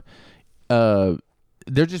stuff.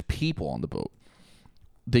 They're just people on the boat.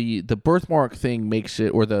 The birthmark thing makes it,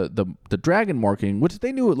 or the dragon marking, which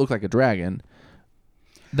they knew it looked like a dragon.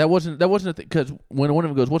 That wasn't a thing, because when one of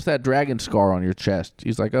them goes, "What's that dragon scar on your chest?"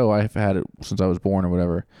 He's like, "Oh, I've had it since I was born," or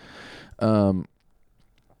whatever.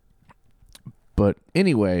 But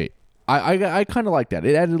anyway, I kind of like that.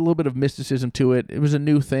 It added a little bit of mysticism to it. It was a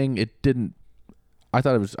new thing. It didn't. I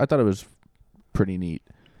thought it was pretty neat.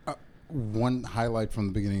 One highlight from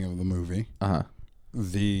the beginning of the movie,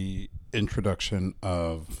 the introduction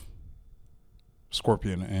of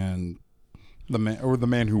Scorpion and the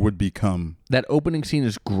man who would become. That opening scene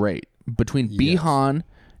is great between Bihan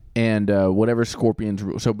and whatever Scorpion's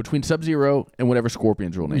rule. So between Sub-Zero and whatever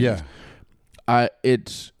Scorpion's real name is.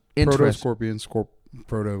 It's interesting.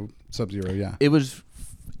 Proto Sub-Zero. Yeah, it was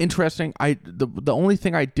interesting. The only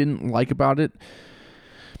thing I didn't like about it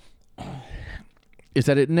is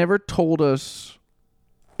that it never told us.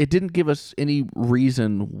 It didn't give us any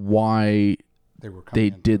reason why they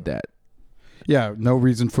did that. Yeah, no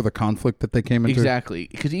reason for the conflict that they came into. Exactly,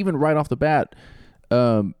 because even right off the bat,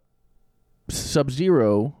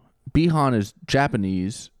 Sub-Zero, Bihan is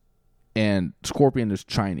Japanese, and Scorpion is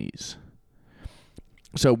Chinese.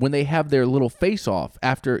 So when they have their little face-off,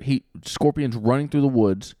 after Scorpion's running through the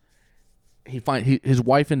woods, his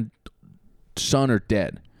wife and son are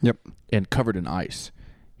dead. Yep. And covered in ice.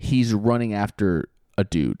 He's running after a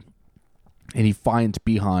dude, and he finds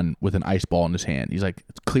Bihan with an ice ball in his hand. He's like,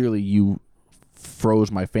 "Clearly you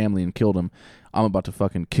froze my family and killed him. I'm about to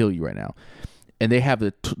fucking kill you right now." And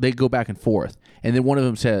they go back and forth, and then one of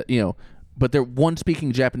them said, but they're one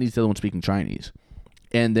speaking Japanese, the other one speaking Chinese,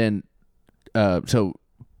 and then so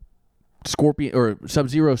Scorpion or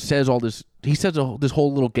Sub-Zero says all this. He says this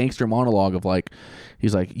whole little gangster monologue of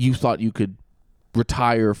he's like, "You thought you could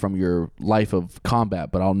retire from your life of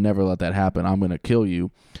combat, but I'll never let that happen. I'm going to kill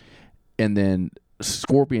you." And then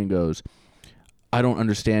Scorpion goes, "I don't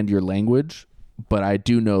understand your language, but I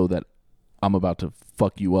do know that I'm about to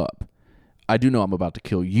fuck you up. I do know I'm about to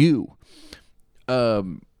kill you."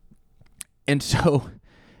 And so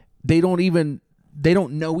they don't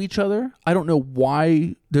know each other. I don't know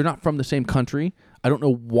why. They're not from the same country. I don't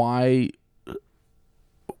know why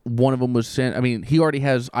one of them was sent. I mean, he already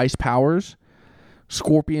has ice powers.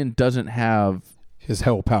 Scorpion doesn't have his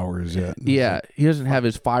hell powers yet. Yeah, he doesn't have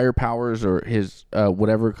his fire powers or his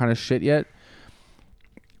whatever kind of shit yet.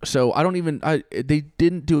 So they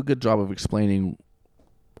didn't do a good job of explaining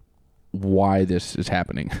why this is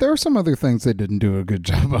happening. There are some other things they didn't do a good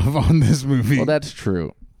job of on this movie. Well, that's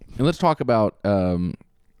true. And let's talk about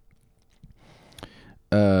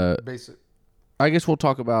basic. I guess we'll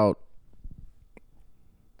talk about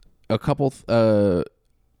a couple.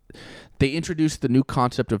 They introduced the new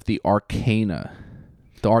concept of the arcana.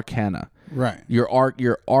 Right.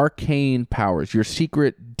 Your arcane powers, your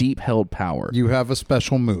secret, deep-held power. You have a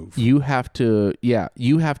special move. You have to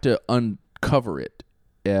uncover it.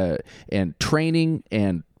 And training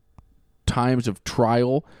and times of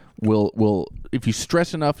trial will if you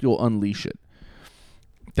stress enough, you'll unleash it.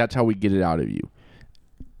 That's how we get it out of you.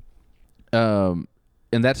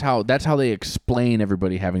 And that's how they explain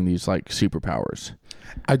everybody having these superpowers.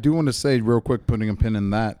 I do want to say real quick, putting a pin in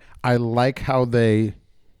that, I like how they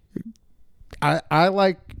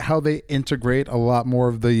integrate a lot more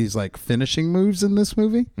of these finishing moves in this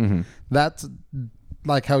movie. Mm-hmm. That's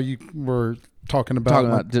like how you were talking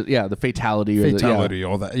about the fatality,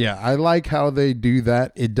 all that. Yeah, I like how they do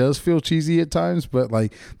that. It does feel cheesy at times, but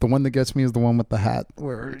the one that gets me is the one with the hat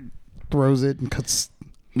where it throws it and cuts.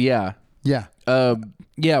 Yeah.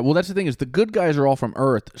 Well, that's the thing, is the good guys are all from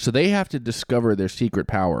Earth, so they have to discover their secret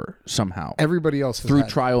power somehow. Everybody else through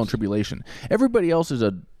trial and tribulation.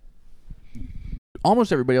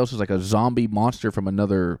 Almost everybody else is like a zombie monster from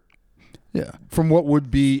another. Yeah, from what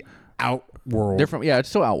would be Outworld. They're from it's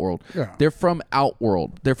still Outworld. Yeah, they're from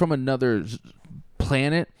Outworld. They're from another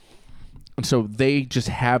planet, And so they just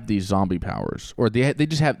have these zombie powers, or they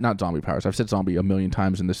just have not zombie powers. I've said zombie a million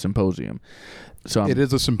times in this symposium. So it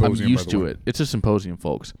is a symposium. I'm used by the to way. it. It's a symposium,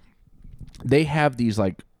 folks. They have these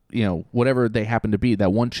like, you know, whatever they happen to be.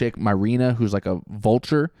 That one chick, Myrina, who's like a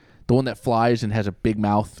vulture, the one that flies and has a big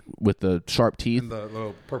mouth with the sharp teeth. And the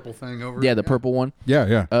little purple thing over. Yeah, the purple one.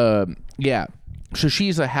 Yeah, yeah. Yeah. So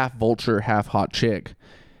she's a half vulture, half hot chick.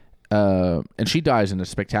 And she dies in a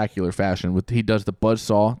spectacular fashion. He does the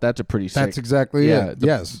buzzsaw. That's a pretty sick. That's exactly it.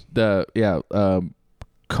 Yes.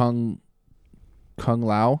 Kung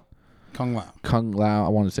Lao. Kung Lao. I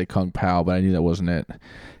wanted to say Kung Pao, but I knew that wasn't it.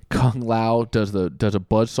 Kung Lao does a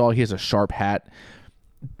buzzsaw. He has a sharp hat.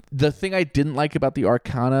 The thing I didn't like about the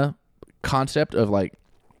Arcana concept of like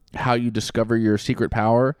how you discover your secret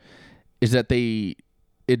power is that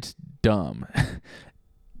it's dumb.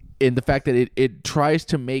 In the fact that it tries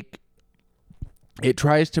to make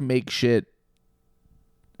shit.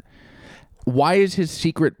 Why is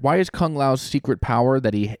Kung Lao's secret power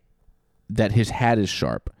that his hat is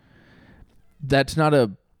sharp? That's not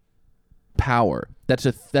a power. That's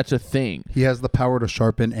a thing. He has the power to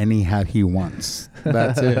sharpen any hat he wants.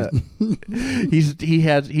 That's it.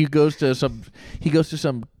 He goes to some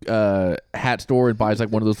hat store and buys like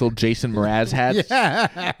one of those little Jason Mraz hats.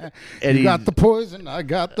 Yeah. And you got the poison, I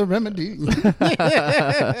got the remedy.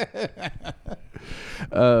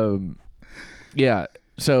 Yeah.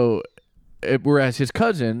 So, whereas his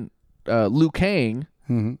cousin, Liu Kang,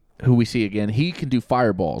 who we see again, he can do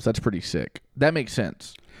fireballs. That's pretty sick. That makes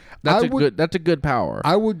sense. That's a good power.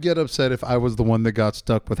 I would get upset if I was the one that got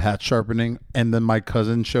stuck with hat sharpening, and then my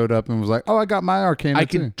cousin showed up and was like, "Oh, I got my Arcana I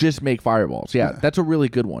too." can just make fireballs. Yeah, that's a really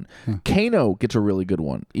good one. Kano gets a really good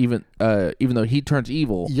one, even though he turns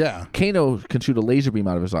evil. Yeah, Kano can shoot a laser beam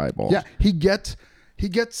out of his eyeballs. Yeah, he gets,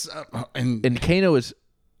 and Kano is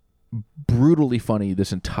brutally funny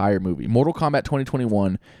this entire movie. Mortal Kombat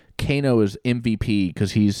 2021, Kano is MVP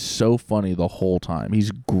because he's so funny the whole time.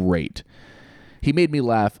 He's great. He made me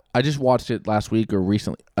laugh. I just watched it last week or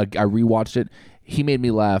recently. I rewatched it. He made me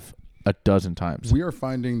laugh a dozen times. We are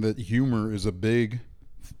finding that humor is a big,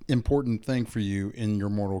 important thing for you in your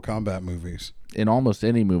Mortal Kombat movies. In almost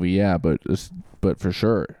any movie, yeah, but for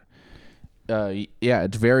sure. Yeah,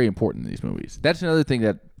 it's very important in these movies. That's another thing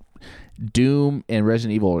that Doom and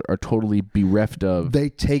Resident Evil are totally bereft of. They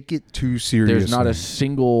take it too seriously. There's not a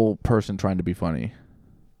single person trying to be funny.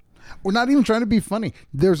 We're not even trying to be funny.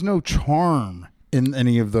 There's no charm in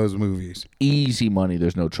any of those movies. Easy money,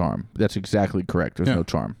 there's no charm. That's exactly correct. There's no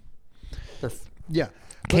charm. Yeah.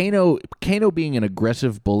 Kano being an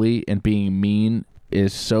aggressive bully and being mean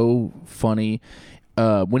is so funny.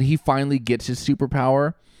 When he finally gets his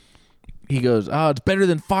superpower, he goes, "Oh, it's better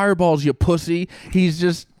than fireballs, you pussy." He's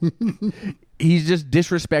just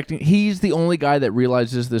disrespecting. He's the only guy that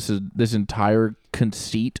realizes this entire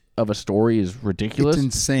conceit of a story is ridiculous. It's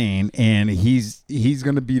insane, and he's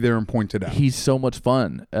going to be there and point it out. He's so much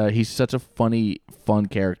fun. He's such a fun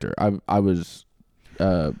character. I'm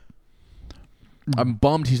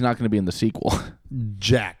bummed he's not going to be in the sequel.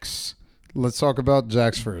 Jax. Let's talk about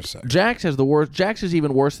Jax for a second. Jax has the worst. Jax is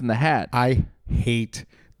even worse than the hat. I hate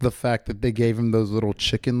the fact that they gave him those little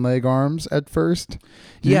chicken leg arms at first.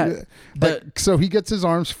 Yeah. So he gets his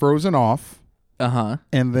arms frozen off. Uh-huh.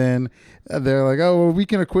 And then they're like, "Oh, well, we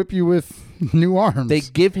can equip you with new arms." They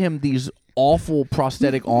give him these awful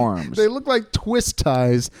prosthetic arms. They look like twist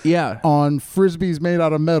ties on frisbees made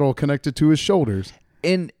out of metal connected to his shoulders.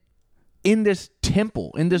 In this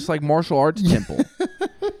temple, in this like martial arts temple.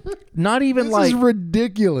 Not even this like is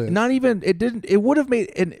ridiculous. Not even it would have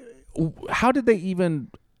made. And how did they even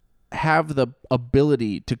have the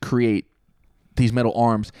ability to create these metal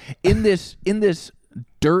arms in this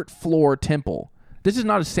dirt floor temple? This is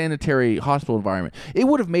not a sanitary hospital environment. It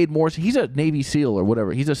would have made more. He's a Navy SEAL or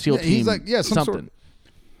whatever. He's a SEAL team. He's like something.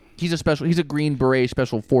 He's a Green Beret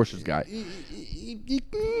Special Forces guy. He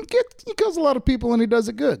kills a lot of people and he does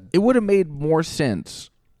it good. It would have made more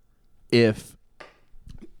sense if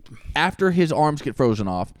after his arms get frozen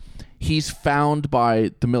off, he's found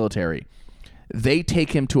by the military. They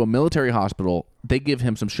take him to a military hospital. They give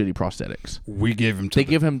him some shitty prosthetics.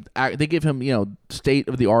 They give him state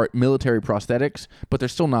of the art military prosthetics, but they're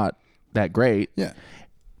still not that great. Yeah.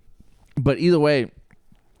 But either way,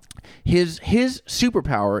 his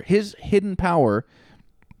superpower, his hidden power,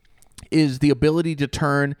 is the ability to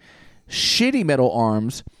turn shitty metal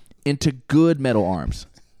arms into good metal arms.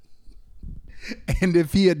 And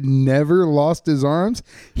if he had never lost his arms,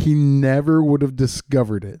 he never would have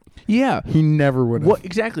discovered it. Yeah. He never would have.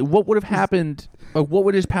 Exactly. What would have happened? What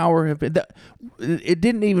would his power have been? It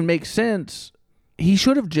didn't even make sense. He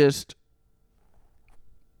should have just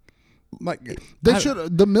Like they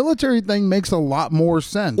should. The military thing makes a lot more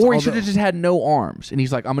sense. Or he should have just had no arms, and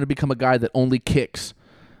he's like, I'm going to become a guy that only kicks.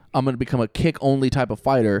 I'm going to become a kick-only type of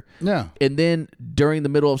fighter. Yeah. And then during the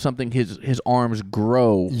middle of something, his arms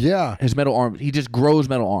grow. Yeah. His metal arms. He just grows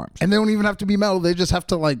metal arms. And they don't even have to be metal. They just have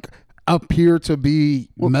to like appear to be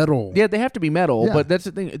metal. Yeah, they have to be metal, Yeah. but that's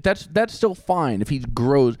the thing. That's still fine if he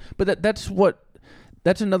grows. But that's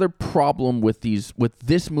another problem with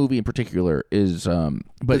this movie in particular is.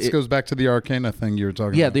 But this goes back to the Arcana thing you were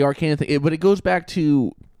talking about. Yeah, the Arcana thing. But it goes back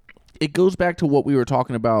to what we were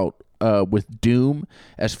talking about with Doom,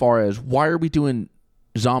 as far as why are we doing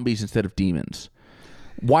zombies instead of demons?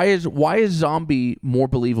 Why is zombie more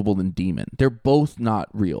believable than demon? They're both not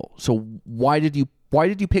real. So why did you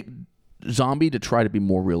pick zombie to try to be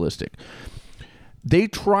more realistic? They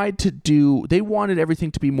wanted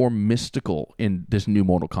everything to be more mystical in this new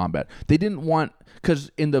Mortal Kombat. They didn't want, because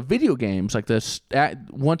in the video games, like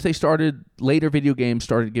once they started, later video games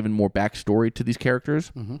started giving more backstory to these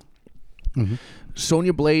characters. Mm-hmm. Mm-hmm.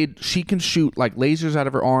 Sonya Blade, she can shoot like lasers out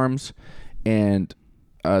of her arms, and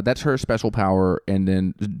that's her special power. And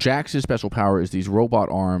then Jax's special power is these robot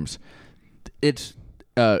arms. It's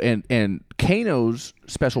and Kano's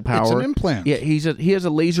special power. It's an implant. Yeah, he has a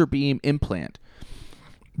laser beam implant.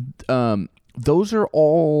 Those are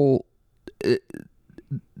all.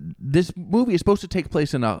 This movie is supposed to take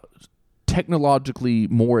place in a technologically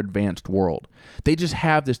more advanced world. They just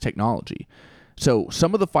have this technology. So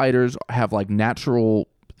some of the fighters have like natural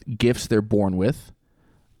gifts they're born with.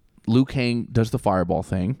 Liu Kang does the fireball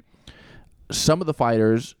thing. Some of the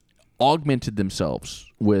fighters augmented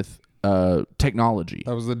themselves with technology.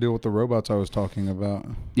 That was the deal with the robots I was talking about.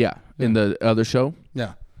 Yeah, in the other show.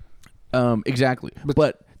 Yeah. Exactly.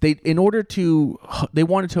 But they wanted to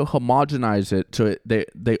homogenize it so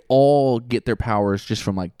they all get their powers just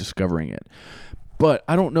from like discovering it. But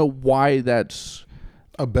I don't know why that's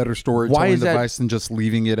a better storytelling device than just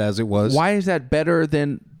leaving it as it was. Why is that better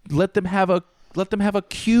than let them have a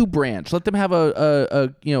Q branch? Let them have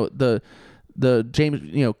the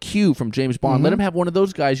James Q from James Bond. Mm-hmm. Let him have one of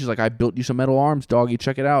those guys who's like, I built you some metal arms, doggy,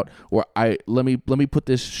 check it out. Or let me put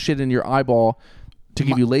this shit in your eyeball to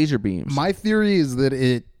give you laser beams. My theory is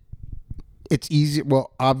that it's easy.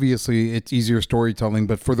 Well, obviously it's easier storytelling,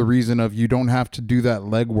 but for the reason of you don't have to do that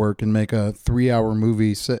legwork and make a 3-hour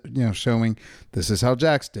movie, showing this is how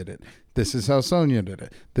Jax did it. This is how Sonya did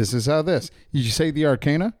it. This is how this. You say the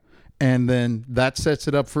Arcana, and then that sets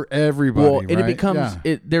it up for everybody. Well, and right? it becomes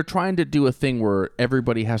they're trying to do a thing where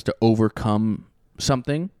everybody has to overcome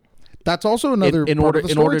something. That's also another part of the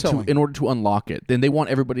storytelling. In order to unlock it, then they want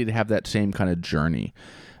everybody to have that same kind of journey,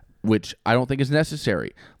 which I don't think is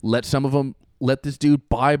necessary. Let this dude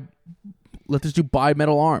buy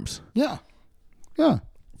metal arms. Yeah, yeah.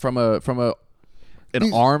 From an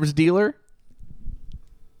arms dealer.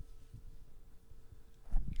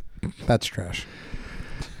 That's trash.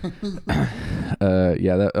 I'm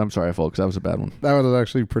sorry, folks. That was a bad one. That was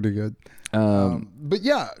actually pretty good. But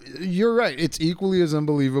yeah, you're right. It's equally as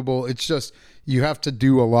unbelievable. It's just you have to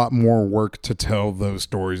do a lot more work to tell those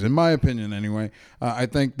stories, in my opinion. Anyway, I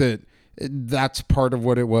think that's part of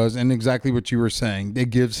what it was, and exactly what you were saying.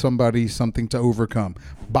 It gives somebody something to overcome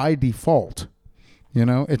by default.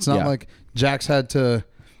 It's not like Jax had to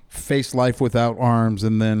face life without arms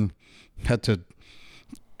and then had to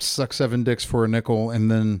suck 7 dicks for a nickel and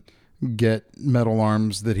then get metal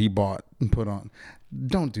arms that he bought and put on.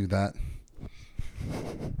 Don't do that.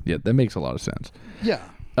 Yeah, that makes a lot of sense. Yeah.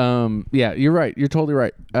 Yeah, you're right. You're totally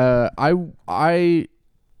right. Now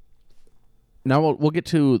we'll get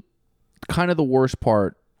to kind of the worst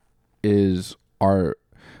part is our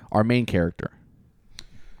main character.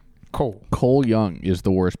 Cole Young is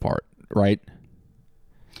the worst part, right?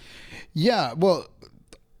 Yeah, well,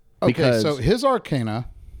 okay, so his Arcana,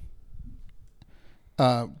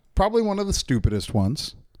 probably one of the stupidest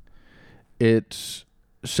ones.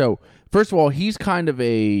 So, first of all, he's kind of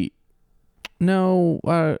I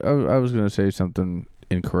was going to say something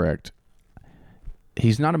incorrect.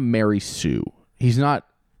 He's not a Mary Sue. He's not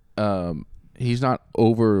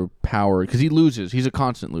overpowered because he loses. He's a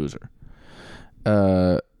constant loser.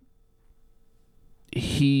 I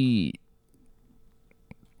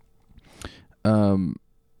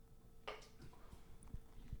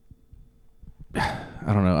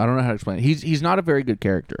don't know how to explain it. He's not a very good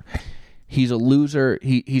character. He's a loser.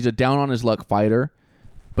 He's a down on his luck fighter,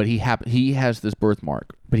 but he has this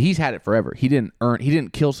birthmark. But he's had it forever. He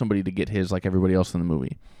didn't kill somebody to get his like everybody else in the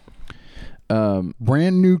movie.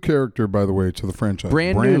 Brand new character, by the way, to the franchise.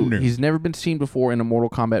 Brand new. He's never been seen before in a Mortal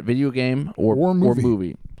Kombat video game or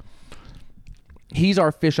movie. He's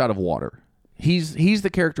our fish out of water. he's the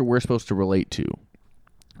character we're supposed to relate to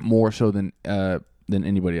more so than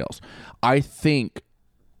anybody else. I think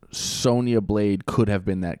Sonya Blade could have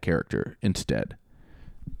been that character instead.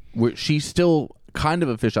 She's still kind of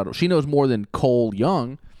a fish out of. She knows more than Cole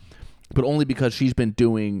Young, but only because she's been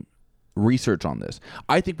doing research on this.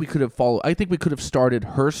 I think we could have started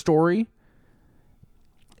her story,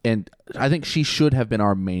 and I think she should have been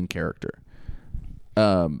our main character.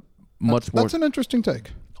 Much more. That's an interesting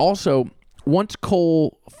take. Also, once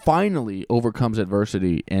Cole finally overcomes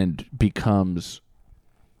adversity and becomes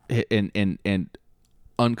and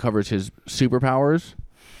uncovers his superpowers,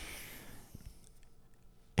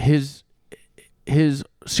 his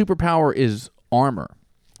superpower is armor.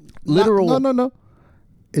 Literal. No.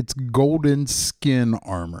 It's golden skin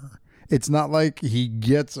armor. It's not like he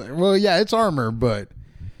gets. Well, yeah, it's armor, but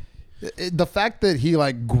the fact that he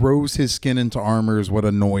like grows his skin into armor is what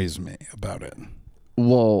annoys me about it.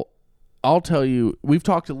 Well, I'll tell you, we've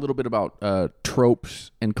talked a little bit about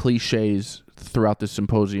tropes and cliches throughout this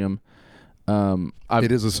symposium.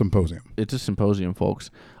 It is a symposium. It's a symposium, folks.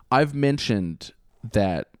 I've mentioned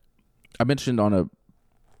on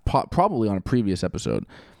probably on a previous episode,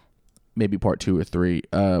 maybe part 2 or 3.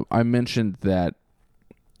 I mentioned that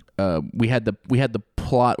we had the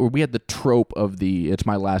plot, or we had the trope of the "it's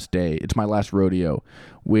my last day, it's my last rodeo."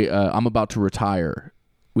 I'm about to retire.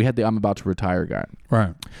 We had the "I'm about to retire" guy.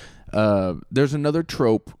 Right. There's another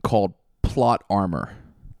trope called plot armor.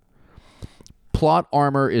 Plot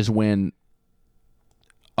armor is when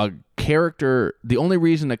a character, the only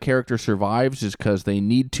reason a character survives is because they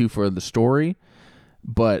need to for the story,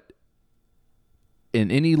 but in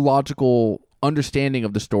any logical understanding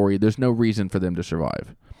of the story, there's no reason for them to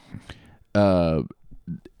survive.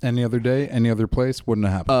 Any other day, any other place, wouldn't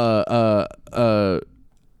have happened.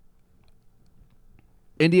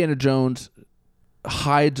 Indiana Jones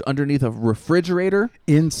hides underneath a refrigerator.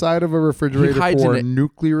 Inside of a refrigerator for a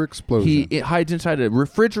nuclear explosion. He hides inside a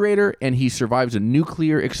refrigerator, and he survives a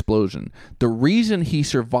nuclear explosion. The reason he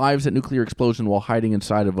survives that nuclear explosion while hiding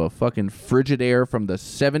inside of a fucking Frigidaire from the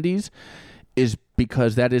 70s is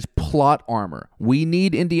because that is plot armor. We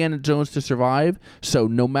need Indiana Jones to survive, so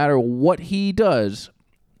no matter what he does,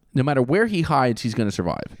 no matter where he hides, he's going to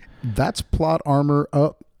survive. That's plot armor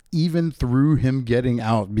up even through him getting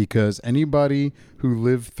out, because anybody who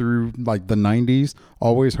lived through like the 90s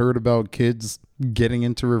always heard about kids getting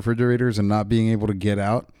into refrigerators and not being able to get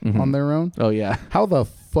out on their own. Oh, yeah. How the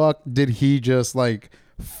fuck did he just like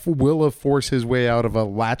will of force his way out of a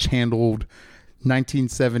latch-handled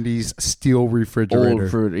 1970s steel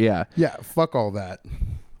refrigerator? Yeah. Yeah, fuck all that.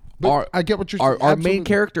 But I get what you're saying. Our main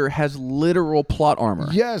character has literal plot armor.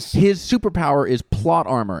 Yes. His superpower is plot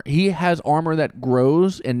armor. He has armor that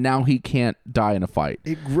grows, and now he can't die in a fight.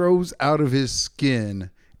 It grows out of his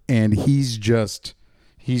skin, and he's just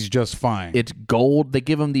fine. It's gold. They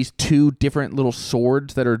give him these 2 different little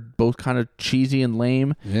swords that are both kind of cheesy and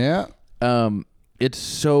lame. Yeah. It's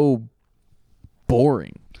so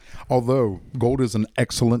boring. Although gold is an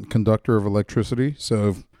excellent conductor of electricity, so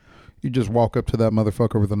if you just walk up to that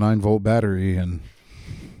motherfucker with a 9-volt battery, and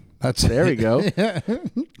that's there. We go.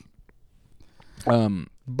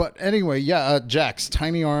 But anyway, yeah, Jack's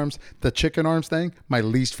tiny arms, the chicken arms thing. My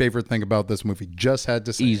least favorite thing about this movie. Just had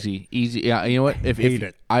to say easy. Yeah, you know what? Hate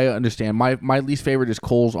it. I understand. My least favorite is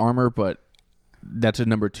Cole's armor, but that's a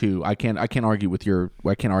number 2. I can't argue with you.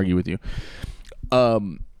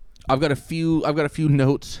 I've got a few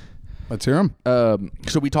notes. Let's hear them.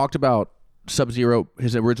 So we talked about Sub-Zero,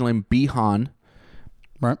 his original name Bi-Han.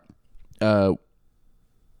 Right.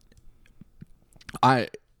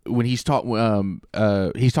 When he's talking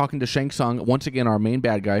to Shang Tsung, once again our main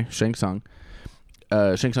bad guy, Shang Tsung.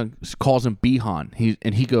 Shang Tsung calls him Bi-Han.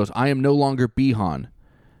 He goes, "I am no longer Bi-Han.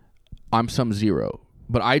 I'm Sub-Zero."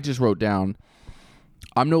 But I just wrote down,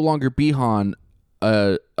 "I'm no longer Bi-Han,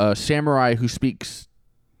 a samurai who speaks.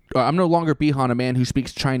 I'm no longer Bi-Han, a man who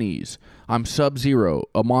speaks Chinese. I'm Sub-Zero,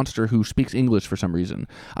 a monster who speaks English for some reason."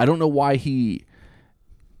 I don't know why he,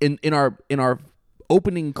 in our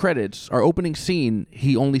opening credits, our opening scene,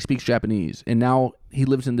 he only speaks Japanese, and now he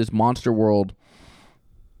lives in this monster world.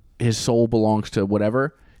 His soul belongs to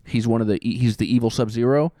whatever. He's the evil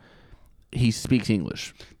Sub-Zero. He speaks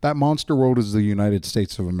English. That monster world is the United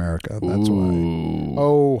States of America. That's why.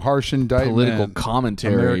 Oh, harsh indictment. Political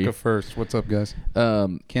commentary. America first. What's up, guys?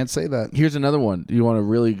 Can't say that. Here's another one. You want to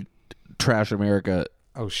really trash America?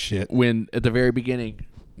 Oh shit! When at the very beginning,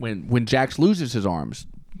 when Jax loses his arms,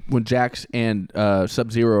 when Jax and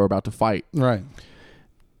Sub-Zero are about to fight, right?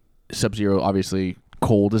 Sub-Zero obviously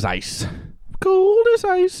cold as ice. Cold as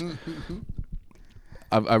ice.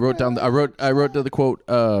 I wrote down the quote.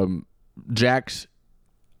 Jax,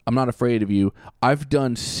 I'm not afraid of you. I've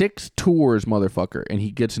done 6 tours, motherfucker, and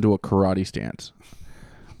he gets into a karate stance.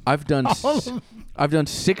 I've done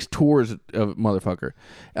 6 tours of motherfucker.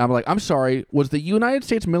 And I'm like, I'm sorry, was the United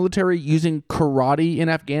States military using karate in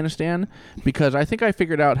Afghanistan? Because I think I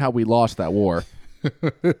figured out how we lost that war.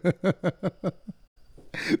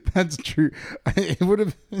 That's true. It would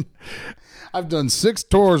have been. I've done 6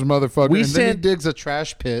 tours, motherfucker. Then he digs a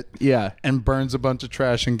trash pit. Yeah. And burns a bunch of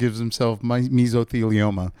trash and gives himself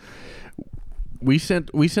mesothelioma. We sent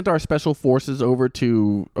our special forces over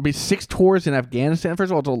to 6 tours in Afghanistan.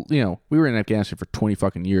 First of all, we were in Afghanistan for 20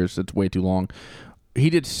 fucking years. That's way too long. He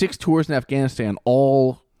did 6 tours in Afghanistan,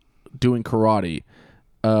 all doing karate.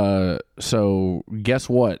 So guess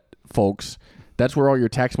what, folks? That's where all your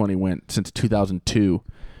tax money went since 2002.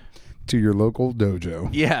 To your local dojo.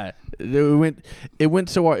 Yeah, it went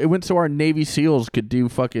so our Navy SEALs could do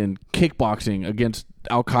fucking kickboxing against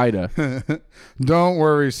Al Qaeda. Don't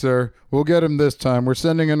worry, sir. We'll get him this time. We're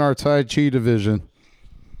sending in our Tai Chi division.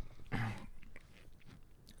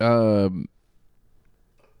 Yeah.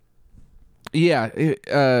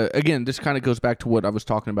 Again, this kind of goes back to what I was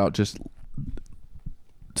talking about. Just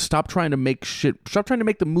stop trying to make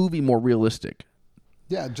the movie more realistic.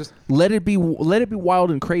 Yeah, just let it be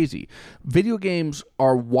wild and crazy. Video games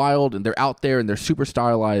are wild and they're out there and they're super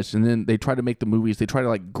stylized, and then they try to make the movies, they try to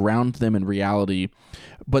like ground them in reality,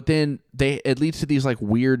 but then it leads to these like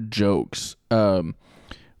weird jokes.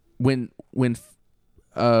 When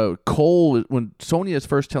Sonya is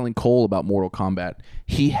first telling Cole about Mortal Kombat,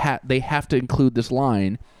 they have to include this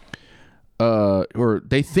line, or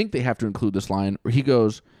they think they have to include this line, where he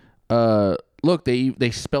goes, look,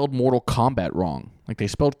 they spelled Mortal Kombat wrong. Like, they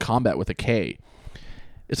spelled combat with a K.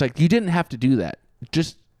 It's like, you didn't have to do that.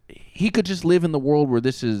 He could just live in the world where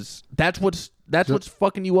that's what's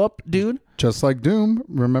fucking you up, dude. Just like Doom.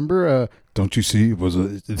 Remember, don't you see?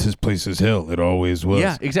 This place is hell. It always was.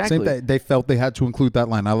 Yeah, exactly. Same thing. They felt they had to include that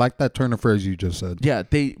line. I like that turn of phrase you just said. Yeah,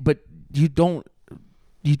 but you don't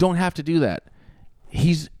have to do that.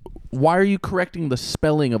 Why are you correcting the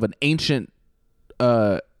spelling of an ancient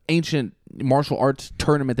martial arts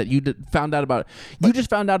tournament that you found out about? You just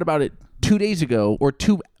found out about it 2 days ago or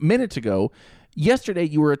 2 minutes ago. Yesterday,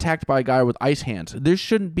 you were attacked by a guy with ice hands. There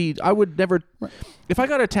shouldn't be. I would never. Right. If I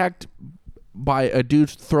got attacked by a dude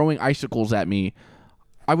throwing icicles at me,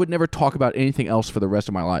 I would never talk about anything else for the rest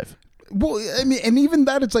of my life. Well, I mean, and even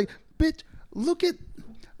that, it's like, bitch, look at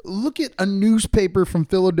a newspaper from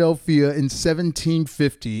Philadelphia in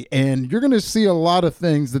 1750, and you're going to see a lot of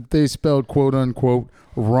things that they spelled quote unquote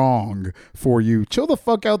wrong for you. Chill the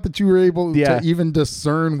fuck out that you were able to even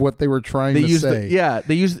discern what they were trying to say.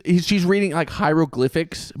 She's reading like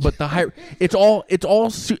hieroglyphics, but it's all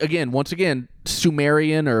once again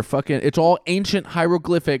Sumerian or fucking, it's all ancient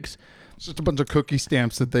hieroglyphics. It's just a bunch of cookie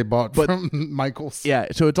stamps that they bought from Michael's. Yeah,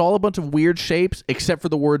 so it's all a bunch of weird shapes, except for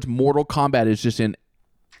the words Mortal Kombat is just in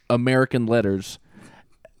American letters,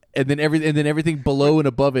 and then everything below and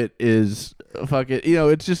above it is fucking,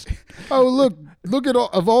 it's just, oh, look at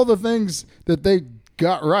all the things that they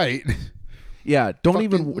got right. Yeah, don't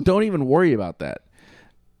even worry about that.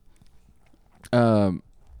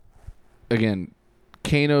 Again,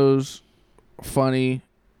 Kano's funny.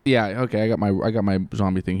 Yeah, okay, I got my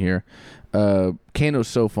zombie thing here. Kano's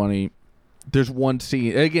so funny. There's one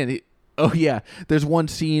scene again. There's one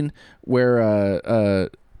scene where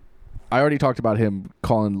I already talked about him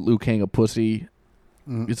calling Liu Kang a pussy.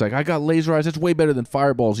 Mm. He's like, I got laser eyes. That's way better than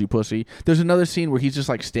fireballs, you pussy. There's another scene where he's just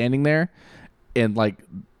like standing there, and like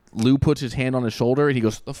Liu puts his hand on his shoulder, and he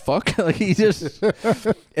goes, "The fuck!" Like he just,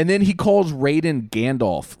 and then he calls Raiden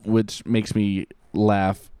Gandalf, which makes me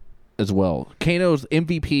laugh as well. Kano's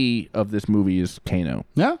MVP of this movie is Kano.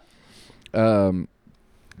 Yeah.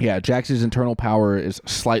 Yeah. Jax's internal power is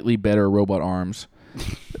slightly better robot arms.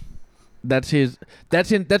 That's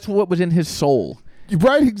what was in his soul.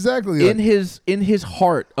 Right, exactly. In his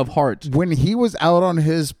heart of hearts. When he was out on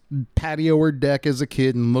his patio or deck as a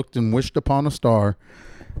kid and looked and wished upon a star,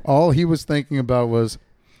 all he was thinking about was,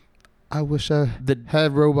 I wish I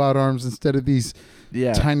had robot arms instead of these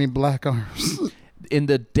tiny black arms. In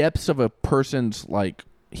the depths of a person's like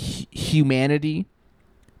humanity,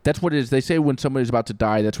 that's what it is. They say when somebody's about to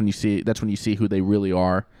die, that's when you see who they really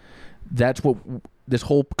are. That's what this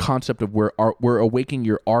whole concept of we're awakening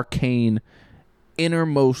your arcane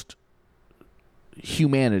innermost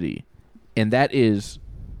humanity, and that is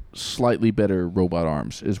slightly better robot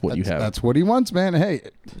arms is what you have. That's what he wants, man. Hey,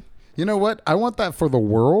 you know what? I want that for the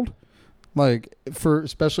world, like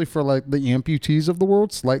especially for like the amputees of the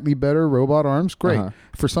world. Slightly better robot arms, great.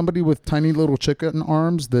 For somebody with tiny little chicken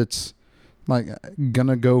arms, that's like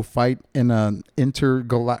gonna go fight in an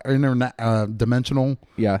dimensional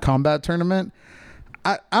combat tournament,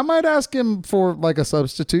 I might ask him for like a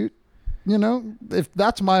substitute. You know, if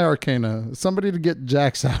that's my Arcana, somebody to get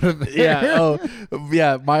Jax out of there. Yeah. Oh,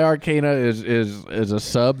 yeah. My Arcana is a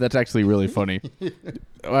sub. That's actually really funny.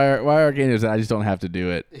 My Arcana is that I just don't have to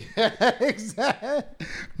do it. Yeah, exactly.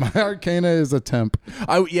 My Arcana is a temp.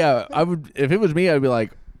 I would if it was me, I'd be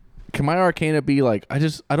like, can my Arcana be like, I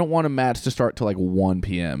don't want a match to start till like 1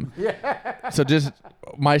 p.m. Yeah. So just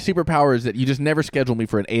my superpower is that you just never schedule me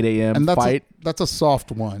for an 8 a.m. fight. That's a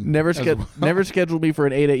soft one. Never schedule me for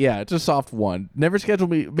an 8 a.m. Yeah, it's a soft one. Never schedule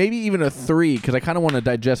me, maybe even a 3 because I kind of want to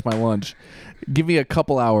digest my lunch. Give me a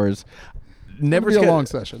couple hours. Never be a long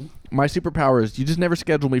session. My superpower is you just never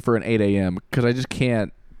schedule me for an 8 a.m. because I just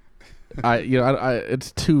can't.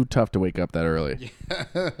 It's too tough to wake up that early.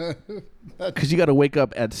 Because you got to wake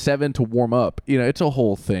up at 7 to warm up. You know, it's a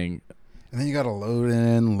whole thing. And then you got to load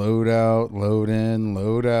in, load out, load in,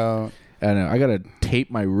 load out. I know. I got to tape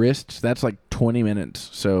my wrists. That's like 20 minutes.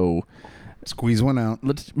 So squeeze one out.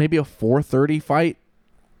 Let's maybe a 4:30 fight.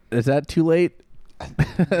 Is that too late? And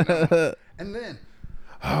then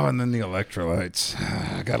the electrolytes.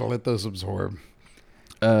 I got to let those absorb.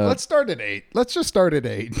 Let's start at 8. Let's just start at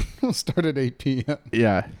 8. We'll start at 8 p.m.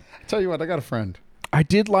 Yeah. Tell you what, I got a friend. I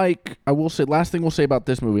will say, last thing we'll say about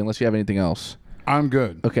this movie, unless you have anything else. I'm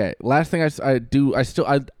good. Okay. Last thing as much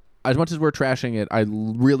as we're trashing it, I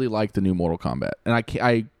really like the new Mortal Kombat. And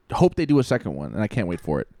I hope they do a second one, and I can't wait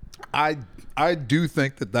for it. I do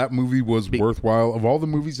think that movie was worthwhile. Of all the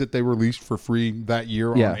movies that they released for free that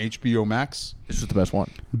year on HBO Max, this was the best one.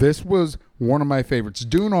 This was one of my favorites.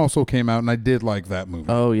 Dune also came out, and I did like that movie.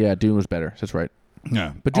 Oh, yeah. Dune was better. That's right.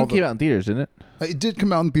 Yeah. But Dune came out in theaters, didn't it? It did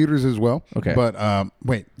come out in theaters as well. Okay. But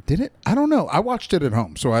wait, did it? I don't know. I watched it at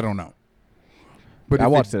home, so I don't know. But I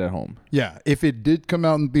watched it at home. Yeah. If it did come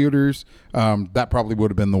out in theaters, that probably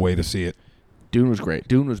would have been the way to see it. Dune was great.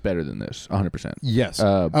 Dune was better than this, 100%. Yes.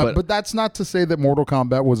 But that's not to say that Mortal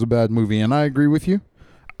Kombat was a bad movie, and I agree with you.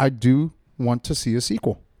 I do want to see a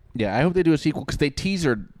sequel. Yeah, I hope they do a sequel because they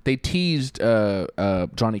teased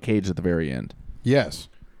Johnny Cage at the very end. Yes.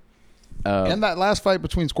 And that last fight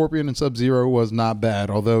between Scorpion and Sub-Zero was not bad,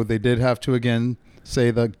 although they did have to, again,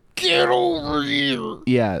 say the, get over here.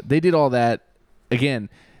 Yeah, they did all that. Again,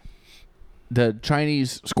 the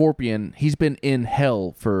Chinese Scorpion, he's been in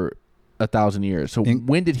hell for 1,000 years. So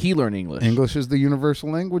when did he learn English? English is the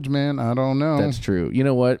universal language, man. I don't know. That's true. You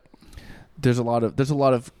know what? There's a lot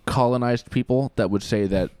of colonized people that would say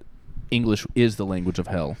that English is the language of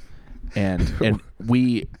hell, and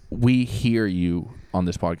we hear you on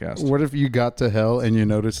this podcast. What if you got to hell and you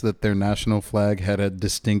noticed that their national flag had a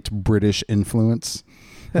distinct British influence?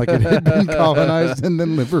 Like it had been colonized and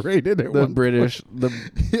then liberated. The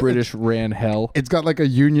British ran hell. It's got like a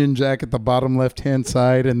Union Jack at the bottom left-hand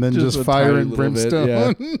side, and then just fire and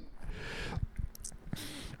brimstone. Bit,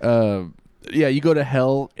 yeah. You go to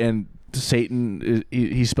hell, and Satan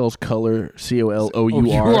he spells color COLOUR. And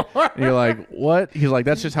you're like, what? He's like,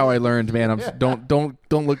 that's just how I learned, man.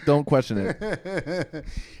 Don't question it.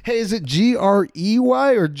 Hey, is it GREY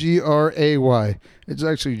or GRAY? It's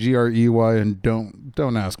actually GREY, and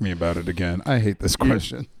don't ask me about it again. I hate this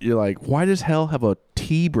question. You're like, why does hell have a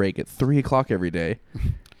tea break at 3:00 every day?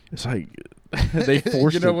 It's like they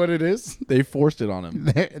forced. You know what it is? They forced it on him.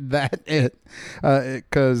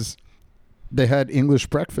 Because they had English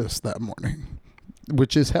breakfast that morning,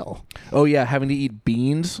 which is hell. Oh yeah, having to eat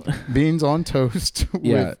beans on toast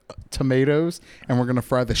with tomatoes, and we're gonna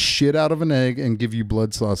fry the shit out of an egg and give you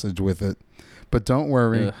blood sausage with it. But don't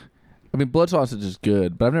worry. Ugh. I mean, blood sausage is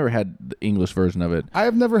good, but I've never had the English version of it. I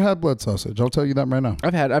have never had blood sausage. I'll tell you that right now.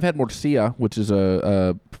 I've had morcilla, which is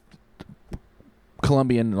a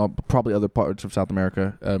Colombian and probably other parts of South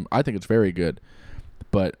America. I think it's very good,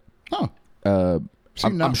 but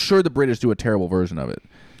I'm sure the British do a terrible version of it.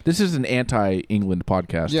 This is an anti-England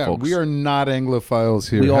podcast, folks. We are not Anglophiles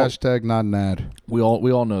here. Hashtag not an ad. We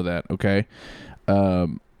all know that, okay?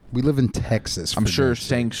 We live in Texas. I'm sure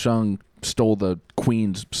Shang-Tsung stole the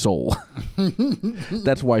Queen's soul.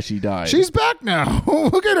 That's why she died. She's back now.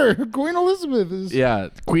 Look at her. Queen Elizabeth is. Yeah,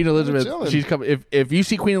 Queen Elizabeth. She's coming. If you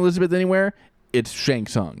see Queen Elizabeth anywhere, it's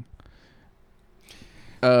Shang-Tsung.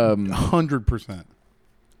 100%.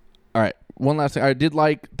 All right. One last thing.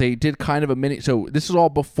 They did kind of a mini. So this is all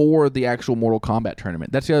before the actual Mortal Kombat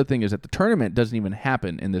tournament. That's the other thing, is that the tournament doesn't even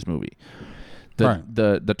happen in this movie.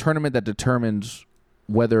 The tournament that determines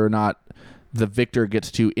whether or not the victor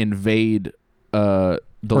gets to invade the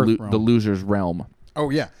loser's realm. Oh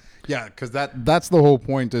yeah, Yeah, because that's the whole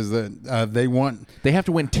point is that They have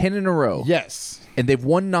to win 10 in a row. Yes. And they've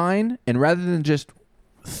won 9, and rather than just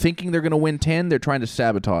thinking they're going to win 10, they're trying to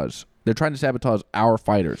sabotage. They're trying to sabotage our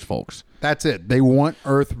fighters, folks. That's it. They want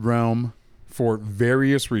Earth Realm for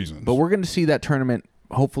various reasons. But we're going to see that tournament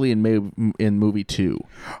hopefully in movie 2.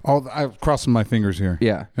 I'm crossing my fingers here.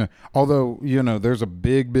 Yeah. Although, there's a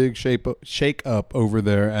big shake up over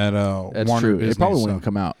there at That's Warner true. Disney, They probably won't even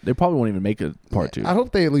come out. They probably won't even make a part 2. I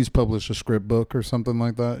hope they at least publish a script book or something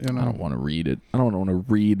like that. I don't want to read it. I don't want to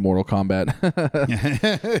read Mortal Kombat.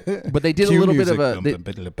 But they did a Cue little bit of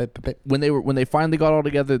music. when they finally got all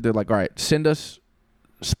together, they're like, all right,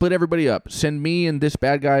 split everybody up. Send me and this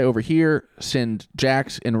bad guy over here. Send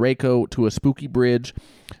Jax and Reiko to a spooky bridge.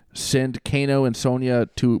 Send Kano and Sonya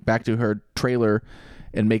back to her trailer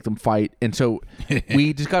and make them fight. And so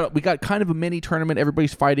we got kind of a mini tournament.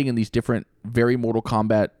 Everybody's fighting in these different very Mortal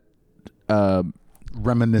Kombat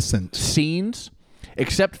reminiscent scenes,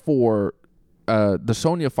 except for the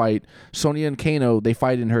Sonya fight. Sonya and Kano, they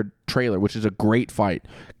fight in her trailer, which is a great fight.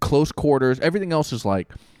 Close quarters. Everything else is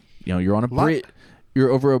like, you're on a bridge. You're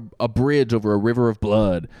over a bridge over a river of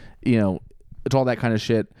blood. It's all that kind of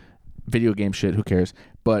shit. Video game shit. Who cares?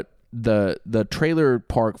 But the trailer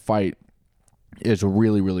park fight is a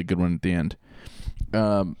really, really good one at the end.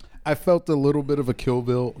 I felt a little bit of a Kill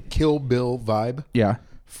Bill vibe. Yeah.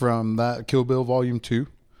 From that Kill Bill Volume 2. You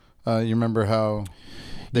remember how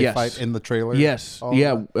they fight in the trailer? Yes.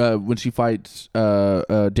 When she fights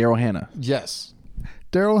Daryl Hannah. Yes.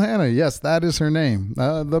 Daryl Hannah. Yes, that is her name.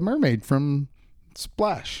 The mermaid from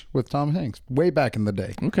Splash with Tom Hanks way back in the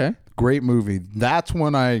day. Okay. Great movie. That's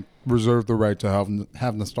one I reserve the right to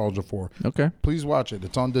have nostalgia for. Okay. Please watch it.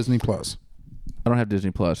 It's on Disney Plus. I don't have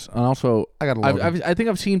Disney Plus. And also, I think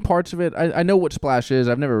I've seen parts of it. I know what Splash is.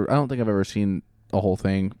 I don't think I've ever seen a whole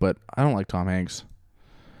thing, but I don't like Tom Hanks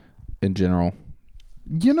in general.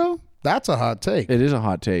 That's a hot take. It is a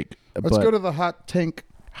hot take. Let's go to the hot take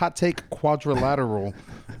quadrilateral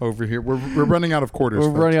over here. We're running out of quarters. We're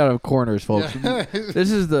running out of corners, folks. Yeah.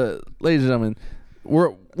 This is ladies and gentlemen,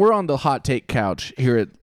 we're on the hot take couch here at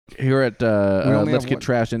Let's Get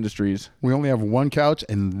Trash Industries. We only have one couch,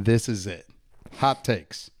 and this is it. Hot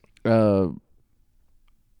takes.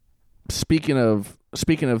 Speaking of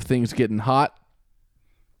things getting hot,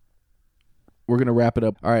 we're gonna wrap it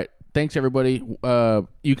up. All right, thanks everybody.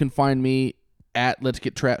 You can find me at Let's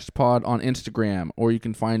Get Trashed Pod on Instagram, or you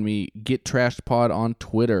can find me Get Trashed Pod on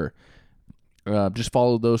Twitter. Just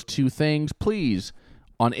follow those two things, please.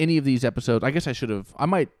 On any of these episodes, I guess I should have. I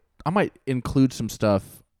might include some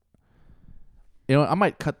stuff. I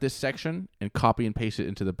might cut this section and copy and paste it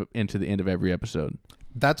into the end of every episode.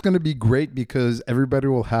 That's going to be great because everybody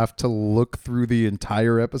will have to look through the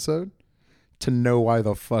entire episode to know why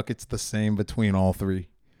the fuck it's the same between all three.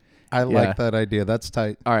 I like that idea. That's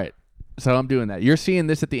tight. All right. So I'm doing that. You're seeing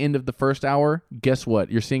this at the end of the first hour. Guess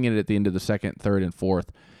what? You're seeing it at the end of the second, third, and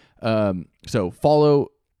fourth. So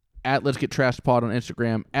follow at Let's Get Trashed Pod on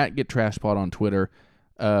Instagram, at Get Trashed Pod on Twitter.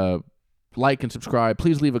 Like and subscribe.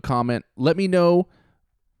 Please leave a comment. Let me know.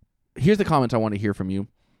 Here's the comments I want to hear from you.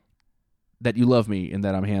 That you love me and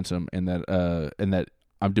that I'm handsome and that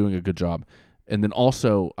I'm doing a good job. And then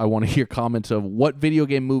also I want to hear comments of what video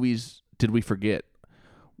game movies did we forget?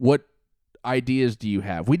 What ideas do you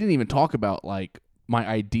have? We didn't even talk about like my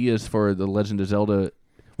ideas for the Legend of Zelda.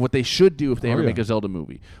 What they should do if they ever make a Zelda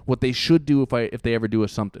movie. What they should do if they ever do a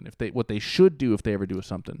something. What they should do if they ever do a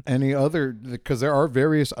something. Any other, because there are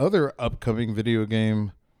various other upcoming video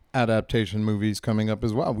game adaptation movies coming up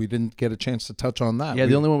as well. We didn't get a chance to touch on that. Yeah,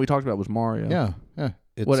 the only one we talked about was Mario. Yeah.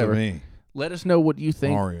 It's whatever. Me. Let us know what you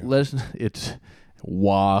think. Mario. It's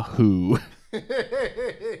wahoo.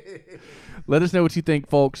 Let us know what you think,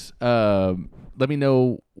 folks. Let me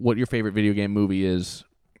know what your favorite video game movie is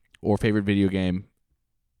or favorite video game.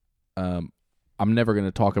 I'm never going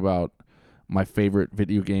to talk about my favorite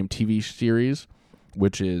video game TV series,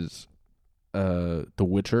 which is The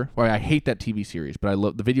Witcher. Well, I hate that TV series, but I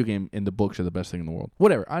love the video game and the books are the best thing in the world.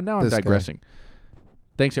 Whatever. I'm digressing.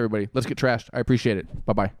 Thanks, everybody. Let's get trashed. I appreciate it.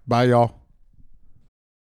 Bye-bye. Bye, y'all.